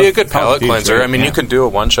fun. It'd be a good palate cleanser. Right? I mean, you can do a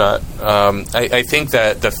one-shot. I think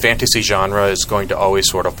that the fantasy genre is going to always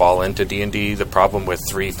sort of fall into D&D. The problem with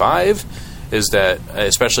 3.5 is that,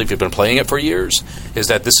 especially if you've been playing it for years, is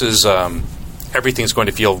that this is everything's going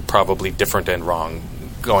to feel probably different and wrong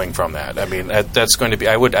going from that. I mean, that's going to be.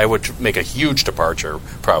 I would make a huge departure,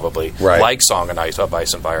 probably, like Song of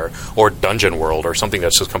Ice and Fire, or Dungeon World, or something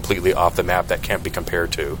that's just completely off the map that can't be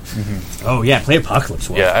compared to. Mm-hmm. Oh yeah, play Apocalypse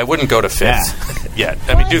World. Yeah, I wouldn't go to 5th yet.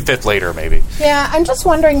 I mean, do 5th later, maybe. Yeah, I'm just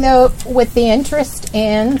wondering though, with the interest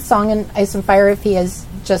in Song and Ice and Fire, if he is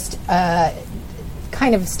just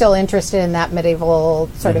kind of still interested in that medieval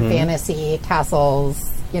sort of fantasy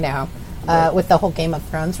castles, with the whole Game of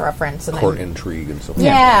Thrones reference and court intrigue and so forth.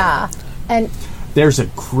 Yeah, and there's a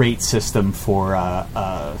great system for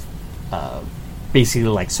basically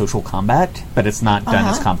like social combat, but it's not done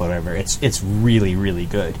as combo whatever. It's really, really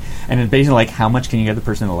good, and it's basically like how much can you get the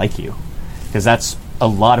person to like you, because that's a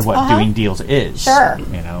lot of what doing deals is. Sure,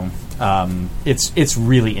 it's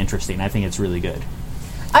really interesting. I think it's really good.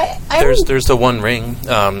 There's the One Ring,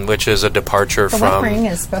 which is a departure from... The One Ring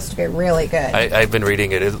is supposed to be really good. I've been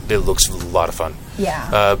reading it. It looks a lot of fun.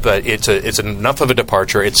 Yeah. But it's enough of a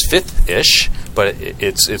departure. It's 5th-ish, but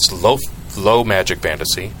it's low magic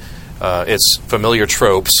fantasy. It's familiar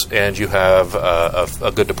tropes, and you have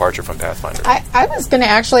a good departure from Pathfinder. I was going to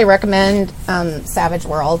actually recommend Savage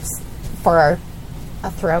Worlds for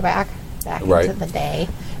a throwback back into the day.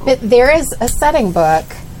 But there is a setting book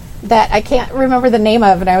that I can't remember the name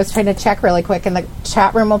of, and I was trying to check really quick, and the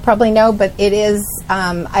chat room will probably know, but it is,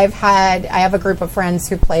 I have a group of friends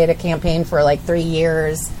who played a campaign for like 3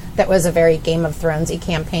 years that was a very Game of Thronesy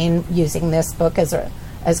campaign using this book as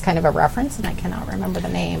kind of a reference, and I cannot remember the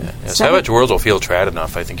name. Yeah, Savage Worlds will feel trad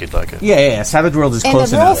enough. I think you'd like it. Yeah. Savage Worlds is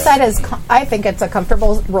close enough. And the rule set is, I think it's a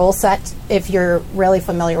comfortable rule set if you're really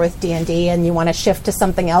familiar with D&D and you want to shift to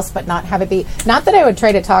something else, but not have it be, not that I would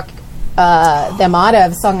try to talk them out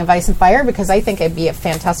of Song of Ice and Fire, because I think it'd be a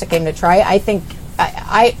fantastic game to try. I think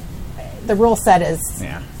the rule set is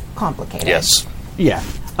complicated. Yes. Yeah.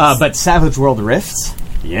 But Savage World Rifts?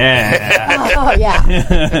 Yeah. Oh,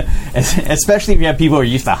 yeah. Especially if you have people who are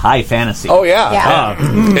used to high fantasy. Oh, yeah.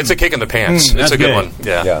 It's a kick in the pants. It's a good one.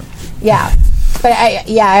 Yeah. But I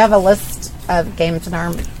have a list of games in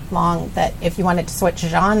our long that if you wanted to switch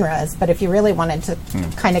genres, but if you really wanted to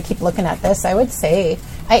kind of keep looking at this, I would say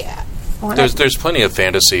there's plenty of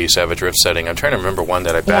fantasy Savage Rift setting. I'm trying to remember one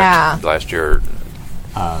that I backed last year.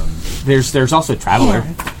 There's also Traveler.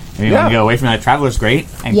 If you want to go away from that, Traveler's great,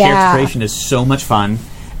 and character creation is so much fun,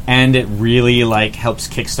 and it really like helps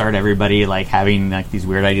kickstart everybody like having like these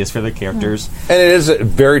weird ideas for their characters. And it is a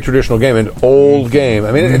very traditional game, an old game.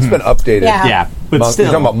 I mean, it's been updated. Yeah, but still,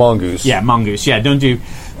 you're talking about Mongoose. Yeah, Mongoose. Yeah, don't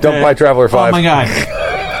buy Traveler 5. Oh my god.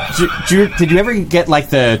 Did you ever get like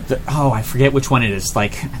the I forget which one it is,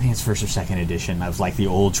 like I think it's 1st or 2nd edition of like the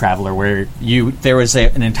old Traveler, where there was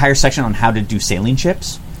an entire section on how to do sailing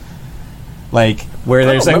ships, like where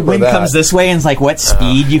there's like wind comes this way and it's like what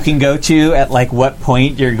speed you can go to at like what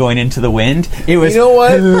point you're going into the wind. It was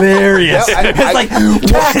hilarious. It's like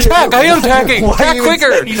tack, I am tacking. Tack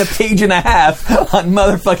quicker. Spending a page and a half on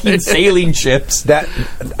motherfucking sailing ships. That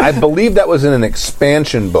I believe that was in an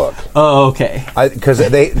expansion book. Oh, okay. Because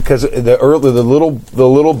the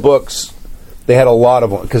little books, they had a lot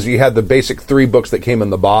of them, because you had the basic 3 books that came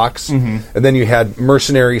in the box, and then you had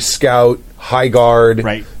Mercenary, Scout, High Guard,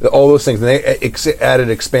 all those things, and they added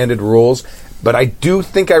expanded rules. But I do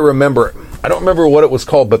think I remember, I don't remember what it was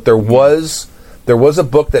called, but there was a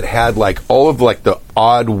book that had like all of like the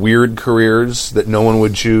odd weird careers that no one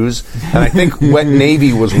would choose, and I think Wet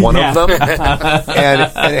Navy was one of them.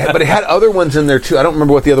 But it had other ones in there too. I don't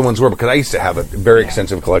remember what the other ones were, because I used to have a very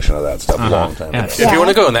extensive collection of that stuff a long time ago. If you want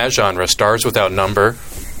to go in that genre, Stars Without Number.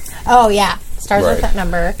 Oh yeah, Stars Without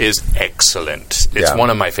Number is excellent. It's one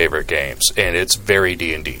of my favorite games, and it's very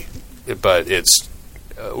D&D, but it's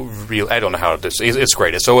real. I don't know how it's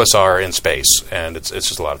great. It's OSR in space, and it's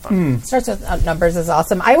just a lot of fun. Starts with Numbers is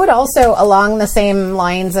awesome. I would also, along the same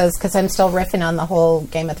lines as, because I'm still riffing on the whole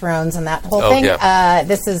Game of Thrones and that whole thing. Yeah.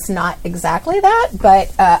 This is not exactly that,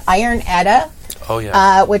 but Iron Edda. Oh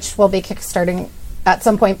yeah. Which will be kickstarting at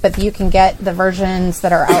some point, but you can get the versions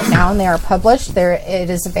that are out now and they are published.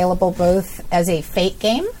 It is available both as a Fate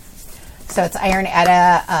game So it's Iron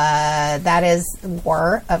Edda. That is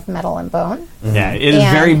War of Metal and Bone. Yeah, it is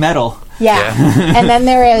And- very metal. Yeah. And then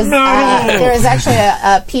there is actually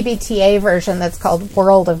a PBTA version that's called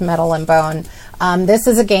World of Metal and Bone. This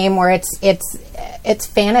is a game where it's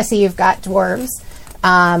fantasy. You've got dwarves,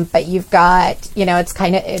 but you've got it's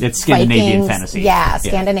kind of It's Scandinavian Vikings. fantasy. Yeah, Yeah.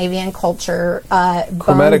 Scandinavian culture.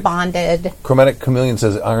 Chromatic- Bone bonded. Chromatic Chameleon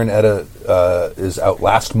says Iron Edda is out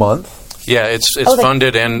last month. Yeah, it's Oh, the-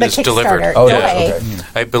 funded and the it's delivered. Kickstarter. Oh, yeah. yeah, okay.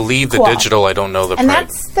 I believe the Cool. digital. I don't know the And print.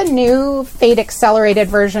 that's the new Fate Accelerated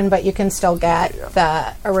version, but you can still get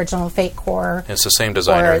the original Fate core. It's the same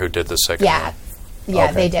designer or- who did the second Yeah, one. yeah,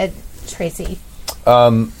 Okay. they did. Tracy.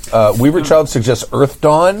 Weaver Child suggests Earth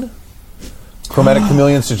Dawn. Chromatic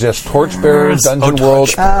Chameleon suggests Torchbearer, Dungeon World,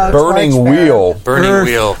 Torchbearer. Burning Torchbearer. Wheel. Burning Earth.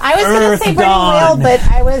 Wheel. I was going to Earth say Burning Dawn. Wheel,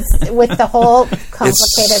 but I was with the whole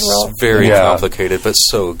complicated It's rules. very Yeah. complicated, but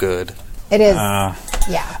so good. It is. Uh,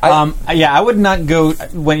 Yeah. I would not go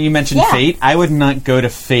when you mentioned Yeah. Fate. I would not go to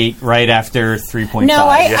Fate right after 3.5. No,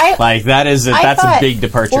 I like that is I that's thought- a big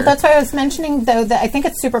departure. Well, that's why I was mentioning, though, that I think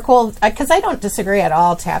it's super cool, because I don't disagree at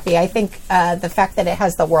all, Tappy. I think the fact that it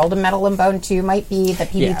has the World of Metal and Bone, too, might be the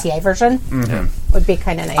PBTA version. Would be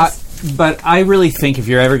kind of nice. But I really think if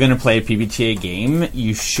you're ever going to play a PBTA game,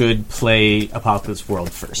 you should play Apocalypse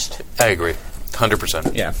World first. I agree.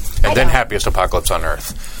 100%. Yeah. And then know. Happiest Apocalypse on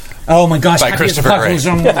Earth. Oh my gosh! By Happiest Christopher Apocalypse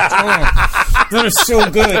Gray. on Earth. That is so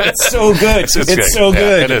good. It's so good. It's so Yeah,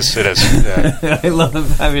 good. it is. It is. Yeah. I love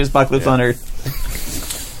Happiest Apocalypse on Earth.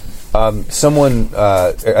 Someone,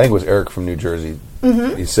 I think it was Eric from New Jersey,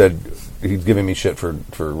 he said he's giving me shit for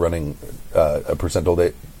running a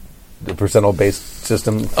percentile-based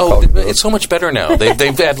system. Oh, it's so much better now.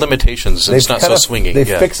 They've had limitations. It's not so swingy. They've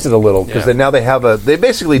yeah. fixed it a little because Yeah. now they have they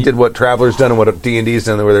basically did what Traveler's done and what D&D's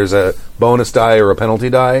done, where there's a bonus die or a penalty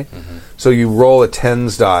die. Mm-hmm. So you roll a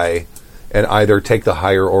tens die and either take the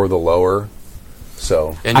higher or the lower.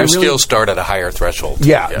 So And I your really- skills start at a higher threshold.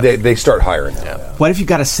 yeah. They start higher now. Yeah. What if you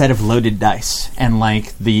got a set of loaded dice and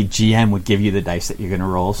like the GM would give you the dice that you're going to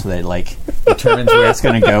roll so that like determines where it's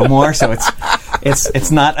going to go more? So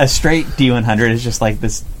it's not a straight D100. It's just like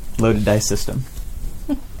this loaded dice system.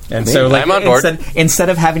 And so, like, I'm on board. instead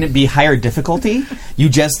of having it be higher difficulty, you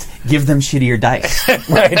just give them shittier dice.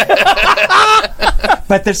 Right.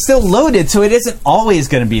 But they're still loaded, so it isn't always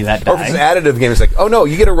going to be that Or if it's an die. additive game, it's like, oh no,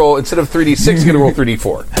 you get to roll, instead of 3d6, you get to roll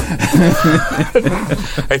 3d4.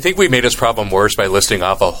 I think we made this problem worse by listing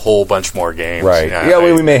off a whole bunch more games. Right. Yeah,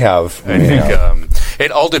 we may have. I think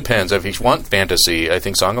it all depends. If you want fantasy, I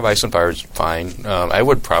think Song of Ice and Fire is fine. I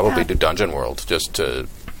would probably do Dungeon World, just to,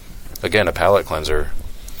 again, a palate cleanser.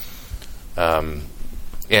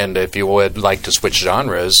 And if you would like to switch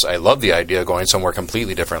genres, I love the idea of going somewhere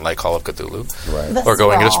completely different, like Call of Cthulhu, Right. The or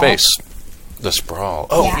going into Sprawl. space. The Sprawl.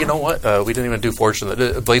 Oh, Yeah. you know what? We didn't even do Blades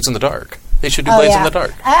in the Dark. They should do Oh, Blades yeah. in the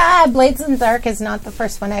Dark. Blades in the Dark is not the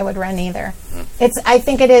first one I would run either. I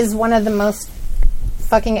think it is one of the most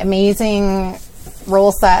fucking amazing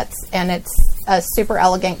rule sets, and it's a super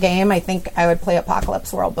elegant game. I think I would play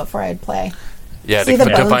Apocalypse World before I'd play. Yeah, See to the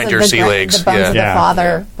bones find of your the sea dra- legs. the bones Yeah. of Yeah. the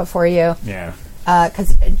father before you. Yeah.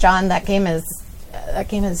 Because John, that game is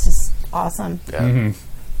just awesome. Yeah.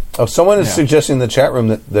 Oh, someone is suggesting in the chat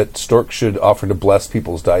room that Stork should offer to bless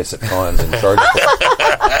people's dice at cons and charge for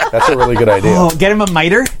it. That's a really good idea. Oh, get him a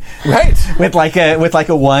miter Right. with like a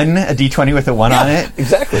 1, a D20 with a 1 on it.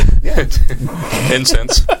 Exactly. Yeah.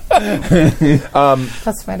 Incense.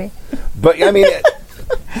 That's funny. But, I mean...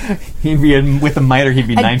 He'd be with a miter. He'd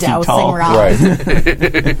be A 9 feet dowsing tall. rod.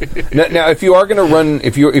 Right. now, if you are going to run,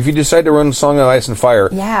 if you decide to run Song of Ice and Fire,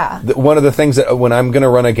 Yeah. one of the things that when I'm going to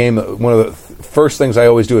run a game, one of the first things I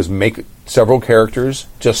always do is make several characters,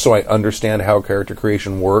 just so I understand how character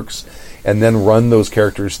creation works, and then run those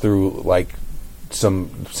characters through like some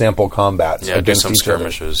sample combats Yeah, do against some each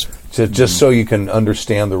skirmishes. other, just so you can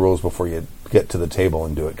understand the rules before you get to the table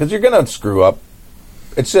and do it, because you're going to screw up.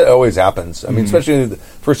 It always happens. I mean, especially the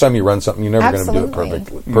first time you run something, you're never going to do it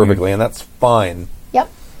Absolutely. perfectly, and that's fine. Yep.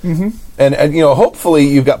 And hopefully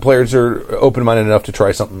you've got players that are open-minded enough to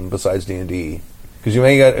try something besides D&D. Because you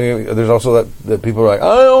may get there's also that people are like,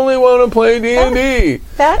 I only want to play D&D,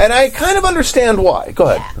 That's- and I kind of understand why. Go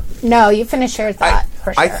ahead. No, you finish your thought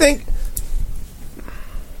for sure. I think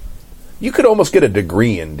you could almost get a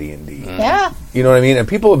degree in D&D. Yeah. You know what I mean? And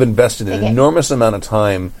people have invested an Dig it. enormous amount of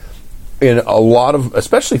time in a lot of,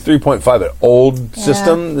 especially 3.5, an old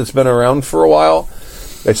system that's been around for a while.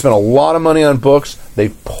 They spent a lot of money on books.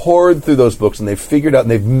 They've poured through those books and they've figured out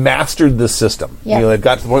and they've mastered the system. Yep. You know, they've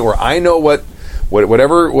got to the point where I know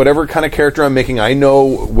whatever kind of character I'm making, I know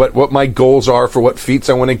what my goals are for what feats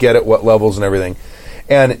I want to get at what levels and everything.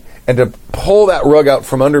 And and to pull that rug out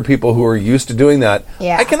from under people who are used to doing that,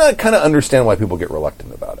 Yeah. I can kind of understand why people get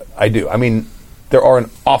reluctant about it. I do. I mean, there are an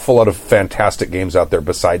awful lot of fantastic games out there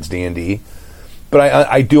besides D&D, but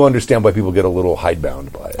I do understand why people get a little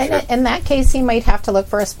hidebound by it. And in that case, you might have to look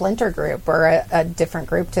for a splinter group or a different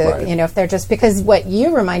group to, Right. if they're just, because what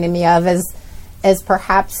you reminded me of is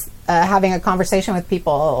perhaps having a conversation with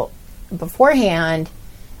people beforehand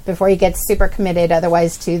before you get super committed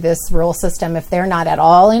otherwise to this rule system if they're not at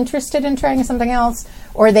all interested in trying something else,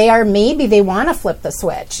 or maybe they want to flip the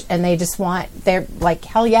switch and they're like,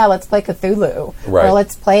 hell yeah, let's play Cthulhu, Right. or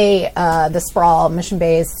let's play the Sprawl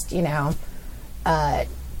mission-based,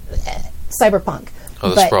 cyberpunk. Oh,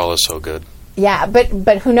 the But- Sprawl is so good. yeah, but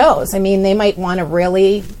who knows? I mean, they might want to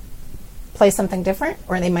really play something different,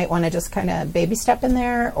 or they might want to just kind of baby step in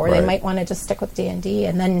there, or they Right. might want to just stick with D&D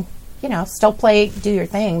and then, still do your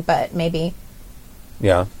thing, but maybe.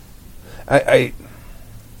 Yeah, I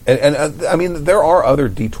mean, there are other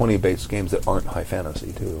D20 based games that aren't high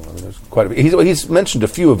fantasy too. I mean, there's quite a bit. He's mentioned a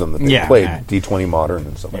few of them that they Yeah, played yeah. D20 Modern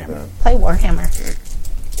and stuff like that. Play Warhammer.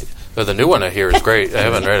 But the new one I hear is great. I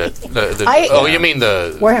haven't read it. You mean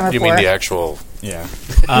the Warhammer You mean 4. the actual? Yeah.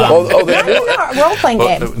 Oh, the new, Role-playing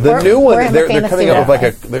Well, game. the new one. Warhammer They're Fantasy coming out with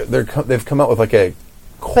Role-Play. they've come out with like a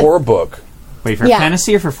core book, Wait, for Yeah.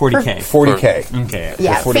 fantasy or for 40K? 40K. Okay.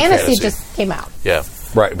 Yeah, 40K fantasy fantasy. just came out. Yeah.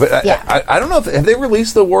 Right, but Yeah. I don't know if have they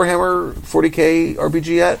released the Warhammer 40K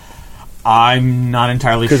RPG yet? I'm not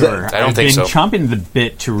entirely 'Cause sure. I don't think I've so. been chomping the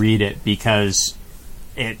bit to read it because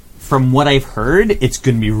from what I've heard, it's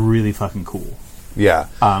going to be really fucking cool. Yeah,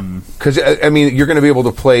 because I mean, you're going to be able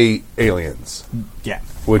to play aliens, Yeah.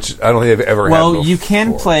 which I don't think they've ever. Well, had you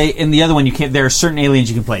can play in the other one. You can. There are certain aliens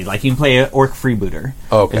you can play. Like you can play an orc freebooter.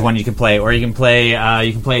 Okay. Is one you can play, or you can play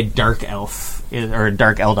a dark elf or a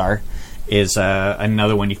dark eldar. Is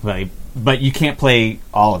another one you can play. But you can't play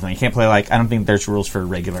all of them. You can't play I don't think there's rules for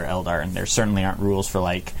regular eldar, and there certainly aren't rules for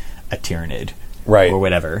a Tyranid, Right. or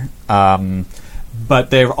whatever. But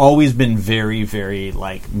they've always been very, very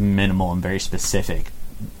minimal and very specific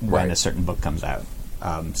when Right. a certain book comes out.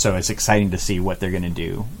 So it's exciting to see what they're going to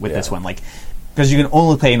do with this Yeah. one. Because you can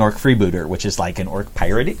only play an orc freebooter, which is like an orc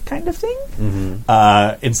pirate kind of thing,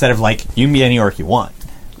 instead of you can be any orc you want.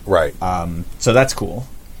 right. So that's cool.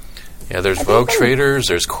 Yeah, there's Rogue Traders,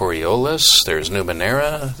 there's Coriolis, there's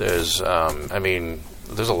Numenera, there's,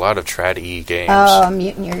 there's a lot of trad-y games.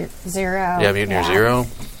 Mutineer Zero. Yeah, Mutineer Zero.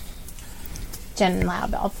 Gen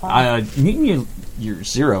Lab Alpha. Mutiny Year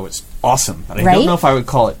Zero is awesome, but I Right? don't know if I would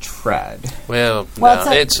call it trad. Well, Well,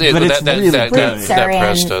 no, it's but it's really good. that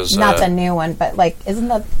press does... not the new one, but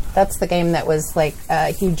isn't that's the game that was a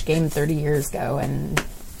huge game 30 years ago, and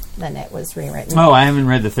then it was rewritten. Oh, I haven't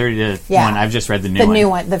read the 30 Yeah. one. I've just read the new the one. new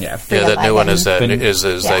one. The Yeah. free Yeah, that new one is But- is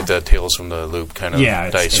Yeah. like the Tales from the Loop kind of Yeah,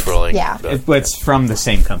 it's- dice it's- rolling. Yeah. It's from the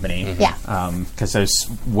same company. Yeah. Because those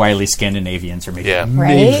wily Scandinavians are making Yeah.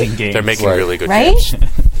 amazing Right? games. They're making Right. really good Right? games.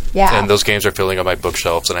 Yeah. And those games are filling up my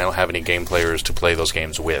bookshelves, and I don't have any game players to play those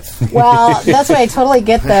games with. Well, that's why I totally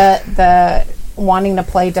get the wanting to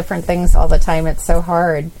play different things all the time. It's so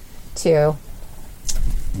hard to,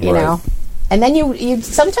 you Right. know. And then you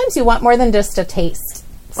sometimes you want more than just a taste.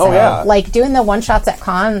 So, Oh, yeah. doing the one shots at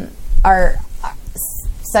con are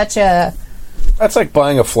such a That's like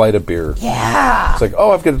buying a flight of beer. yeah. It's like,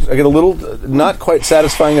 oh, I get a little not quite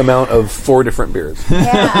satisfying amount of 4 different beers.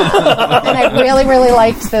 Yeah, and I really, really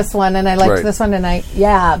liked this one, and I liked Right. this one, and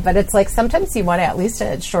but it's sometimes you want at least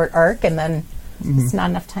a short arc, and then it's not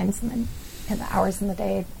enough times in the hours in the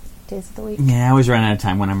day, days of the week. Yeah, I always run out of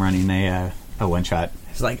time when I'm running a one shot.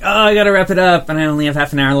 It's like, oh, I got to wrap it up, and I only have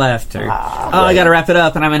half an hour left. Or, I got to wrap it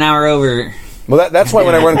up, and I'm an hour over. Well, that's why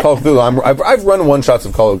when I run Call of Cthulhu, I've run one shots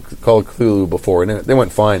of Call of Cthulhu before, and they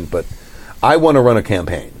went fine. But I want to run a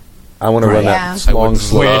campaign. I want to run Yeah. that long,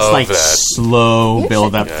 slow, Where it's Love that. slow You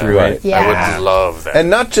build should- up through Right. it. Yeah. I would love that. and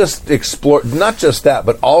not just that,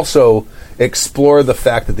 but also explore the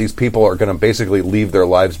fact that these people are going to basically leave their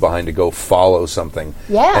lives behind to go follow something.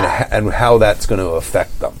 Yeah. and how that's going to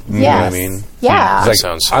affect them. You know what I Yes. mean? Yeah. It's like,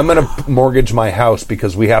 Sounds so I'm going to mortgage my house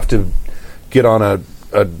because we have to get on a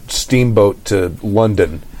steamboat to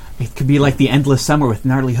London. It could be like the endless summer with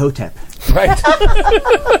Gnarly Hotep. Right.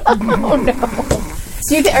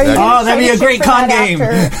 So are you Oh, that'd be a great con game.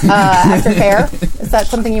 After fair, is that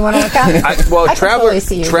something you want to look at? I can Traveler, totally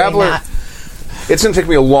see you doing that. It's going to take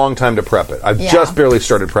me a long time to prep it. I've Yeah. just barely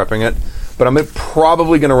started prepping it, but I'm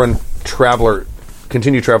probably going to run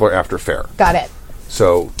continue Traveler after fair. Got it.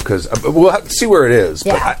 So, because we'll have to see where it is,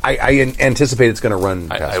 Yeah. but I anticipate it's going to run.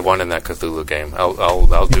 I past won in that Cthulhu game.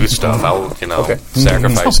 I'll do stuff. I'll Okay.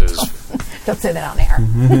 sacrifices. Don't say that on air.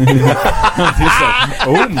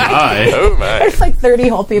 Oh my! Oh my! There's like 30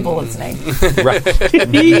 whole people listening. Right.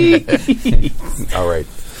 All right.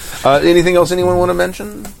 Anything else anyone want to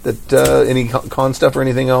mention? That any con stuff or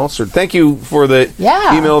anything else? Or thank you for the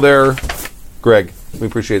email there, Greg. We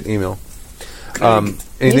appreciate the email.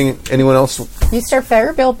 Anything? Anyone else? You start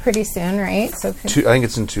Fairville pretty soon, right? So I think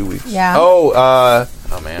it's in 2 weeks. Yeah. Oh,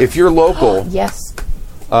 man. If you're local, yes.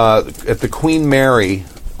 At the Queen Mary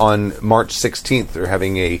on March 16th, they're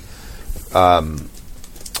having a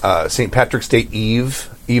St. Patrick's Day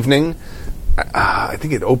evening. I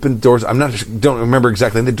think it opened doors. Don't remember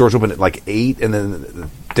exactly. I think the doors open at like 8, and then the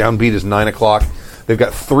downbeat is 9 o'clock. They've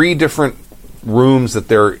got 3 different rooms that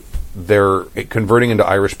they're converting into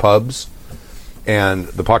Irish pubs, and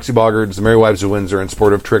the Poxy Boggards, the Merry Wives of Windsor, and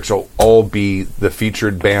Sportive Tricks will all be the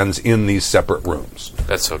featured bands in these separate rooms.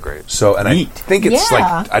 That's so great. So, and Neat. I think it's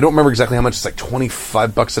like, I don't remember exactly how much. It's like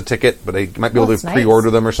 $25 a ticket, but I might be able to pre-order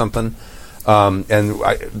them or something.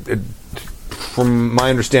 From my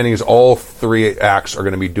understanding, is all 3 acts are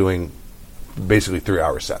going to be doing basically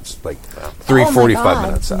 3-hour sets, like 3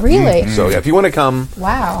 45-minute sets. Really? So yeah, if you want to come,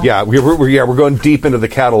 Wow. Yeah, we're going deep into the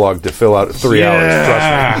catalog to fill out 3 hours.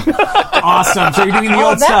 Trust me. Awesome! So you're doing the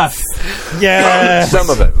old stuff. Yeah,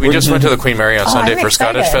 some of it. We just went to the Queen Mary on Sunday I'm for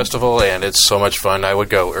Scottish excited. Festival, and it's so much fun. I would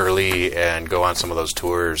go early and go on some of those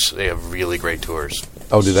tours. They have really great tours.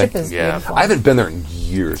 Oh, do they? Ship is Yeah. beautiful. I haven't been there in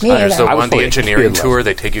years. Me There's either. the I was one, the probably a engineering kid tour. last-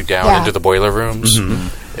 They take you down Yeah. into the boiler rooms.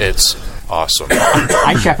 It's awesome.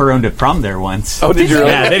 I chaperoned a prom there once. Oh, did you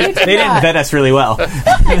really? Yeah, they didn't vet us really well.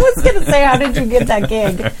 I was going to say, how did you get that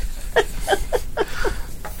gig?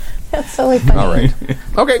 That's totally funny. All right.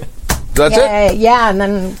 Okay. That's it. Yeah, and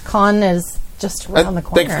then con is just around the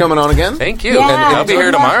corner. Thanks for coming on again. Thank you. Yeah, And I'll be good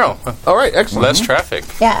here luck. tomorrow. All right. Excellent. Less traffic.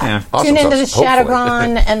 Yeah. Yeah. Awesome Tune into the stuff, hopefully.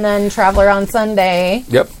 Shadowcon and then Traveler on Sunday.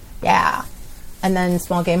 Yep. Yeah. And then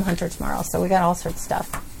Small Game Hunter tomorrow. So we got all sorts of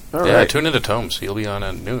stuff. All Yeah, right. tune into Tomes. He'll be on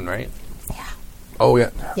at noon, right? Oh yeah.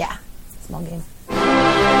 Yeah. Small Game.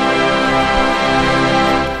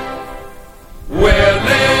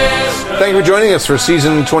 Thank you for joining us for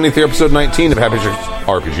season 23, episode 19 of Happy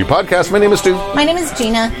RPG Podcast. My name is Stu, My name is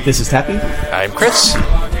Gina. This is Tappy. I'm Chris.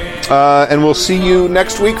 and we'll see you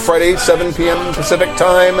next week, Friday, 7 p.m. Pacific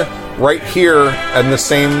time, right here on the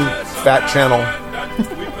same fat channel.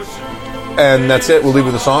 And that's it. We'll leave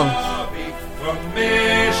with a song. From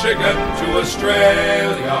Michigan to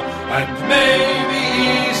Australia and maybe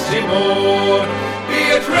East Timor, be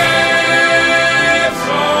it reds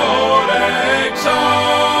or exalted,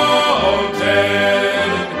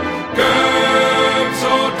 GURPS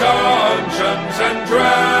or Dungeons and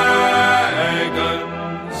Dragons,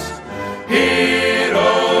 hero,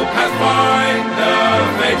 pathfinder,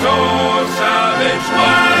 fate or savage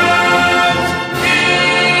wilds,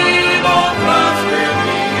 evil plots will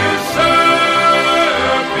be usurping,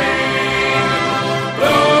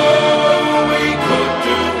 though we could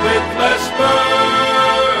do with less burping.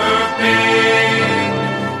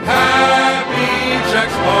 Happy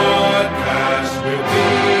Jack's podcast will be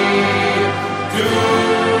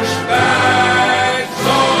douchebag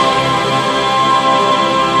song.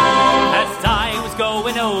 As I was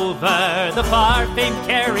going over the far-famed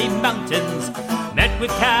Kerry Mountains, met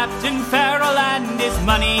with Captain Farrell and his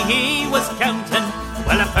money he was counting.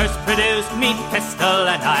 Well, I first produced me pistol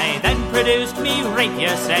and I then produced me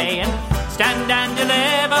rapier, saying, stand and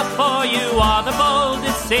deliver, for you are the bold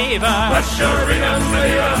deceiver. Whack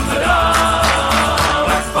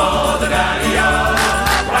for the daddy-o,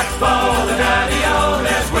 whack for the daddy-o,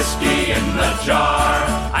 there's whiskey in the jar.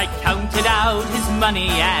 I counted out his money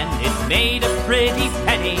and it made a pretty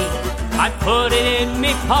penny. I put it in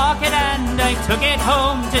me pocket and I took it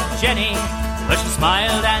home to Jenny. But she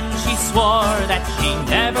smiled and she swore that she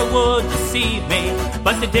never would deceive me.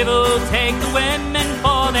 But the devil take the women,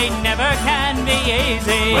 for they never can be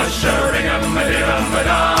easy. Whack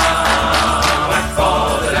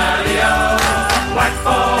for the daddy-o, whack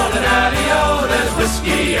for the daddy-o, there's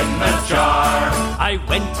whiskey in the jar. I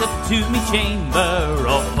went up to me chamber,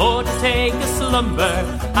 oh, for to take a slumber.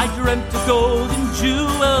 I dreamt of gold and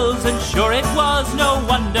jewels, and sure it was no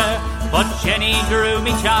wonder. But Jenny drew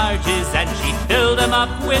me charges, and she filled them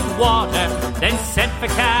up with water, then sent for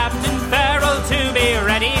Captain Farrell to be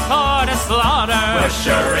ready for the slaughter. Whack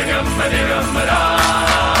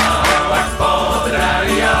for the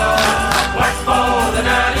daddy-o, whack for the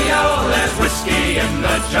daddy-o, there's whiskey in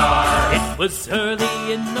the jar. It was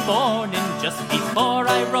early in the morning, just before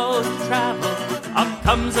I rode to travel. Up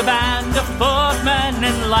comes a band of footmen,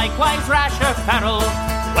 and likewise Rasher Farrell.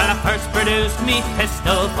 Well, I first produced me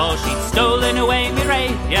pistol, for she'd stolen away me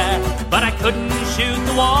rapier. But I couldn't shoot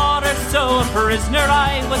the water, so a prisoner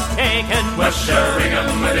I was taken.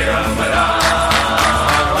 Wisheringham-a-dear-a-ma-da.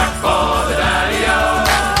 Whack for the daddy-o,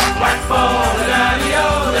 whack for the daddy-o,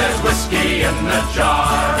 there's whiskey in the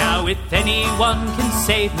jar. Now if anyone can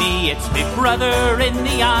save me, it's me brother in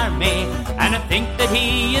the army, and I think that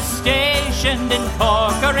he is stationed in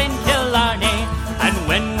Cork or in Killarney. And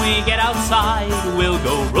when we get outside, we'll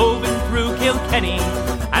go roving through Kilkenny,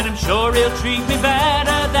 and I'm sure he'll treat me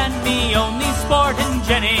better than me only sporting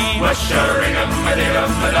Jenny.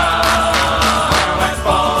 Wisheringham-a-dear-a-ma-da. Whack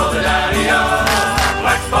for the daddy-o,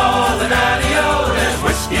 whack for the daddy-o, there's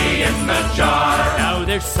whiskey in the jar. Now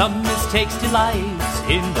there's some as takes delight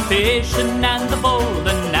in the fishing and the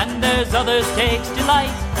bowling, and there's others takes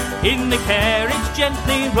delight in the carriage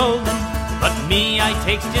gently rolling. But me, I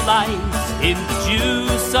takes delight in the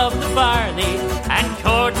juice of the barley, and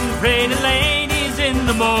courting pretty ladies in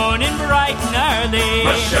the morning bright and early.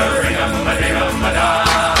 Wisheringham-a-dear-a-ma-da.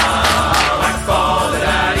 Whack for the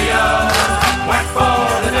daddy-o, whack for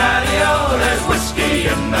the daddy-o, there's whiskey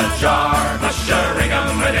in the jar.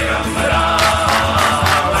 Wisheringham-a-dear-a-ma-da.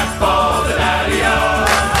 Whack for the daddy-o,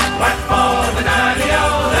 whack for the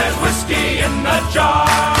daddy-o, there's whiskey in the jar.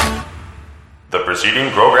 The preceding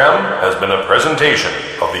program has been a presentation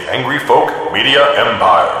of the Angry Folk Media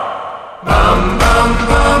Empire. Bum, bum,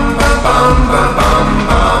 bum, bum, bum, bum,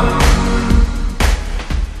 bum.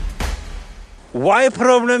 Why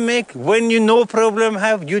problem make when you no problem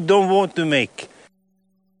have, you don't want to make?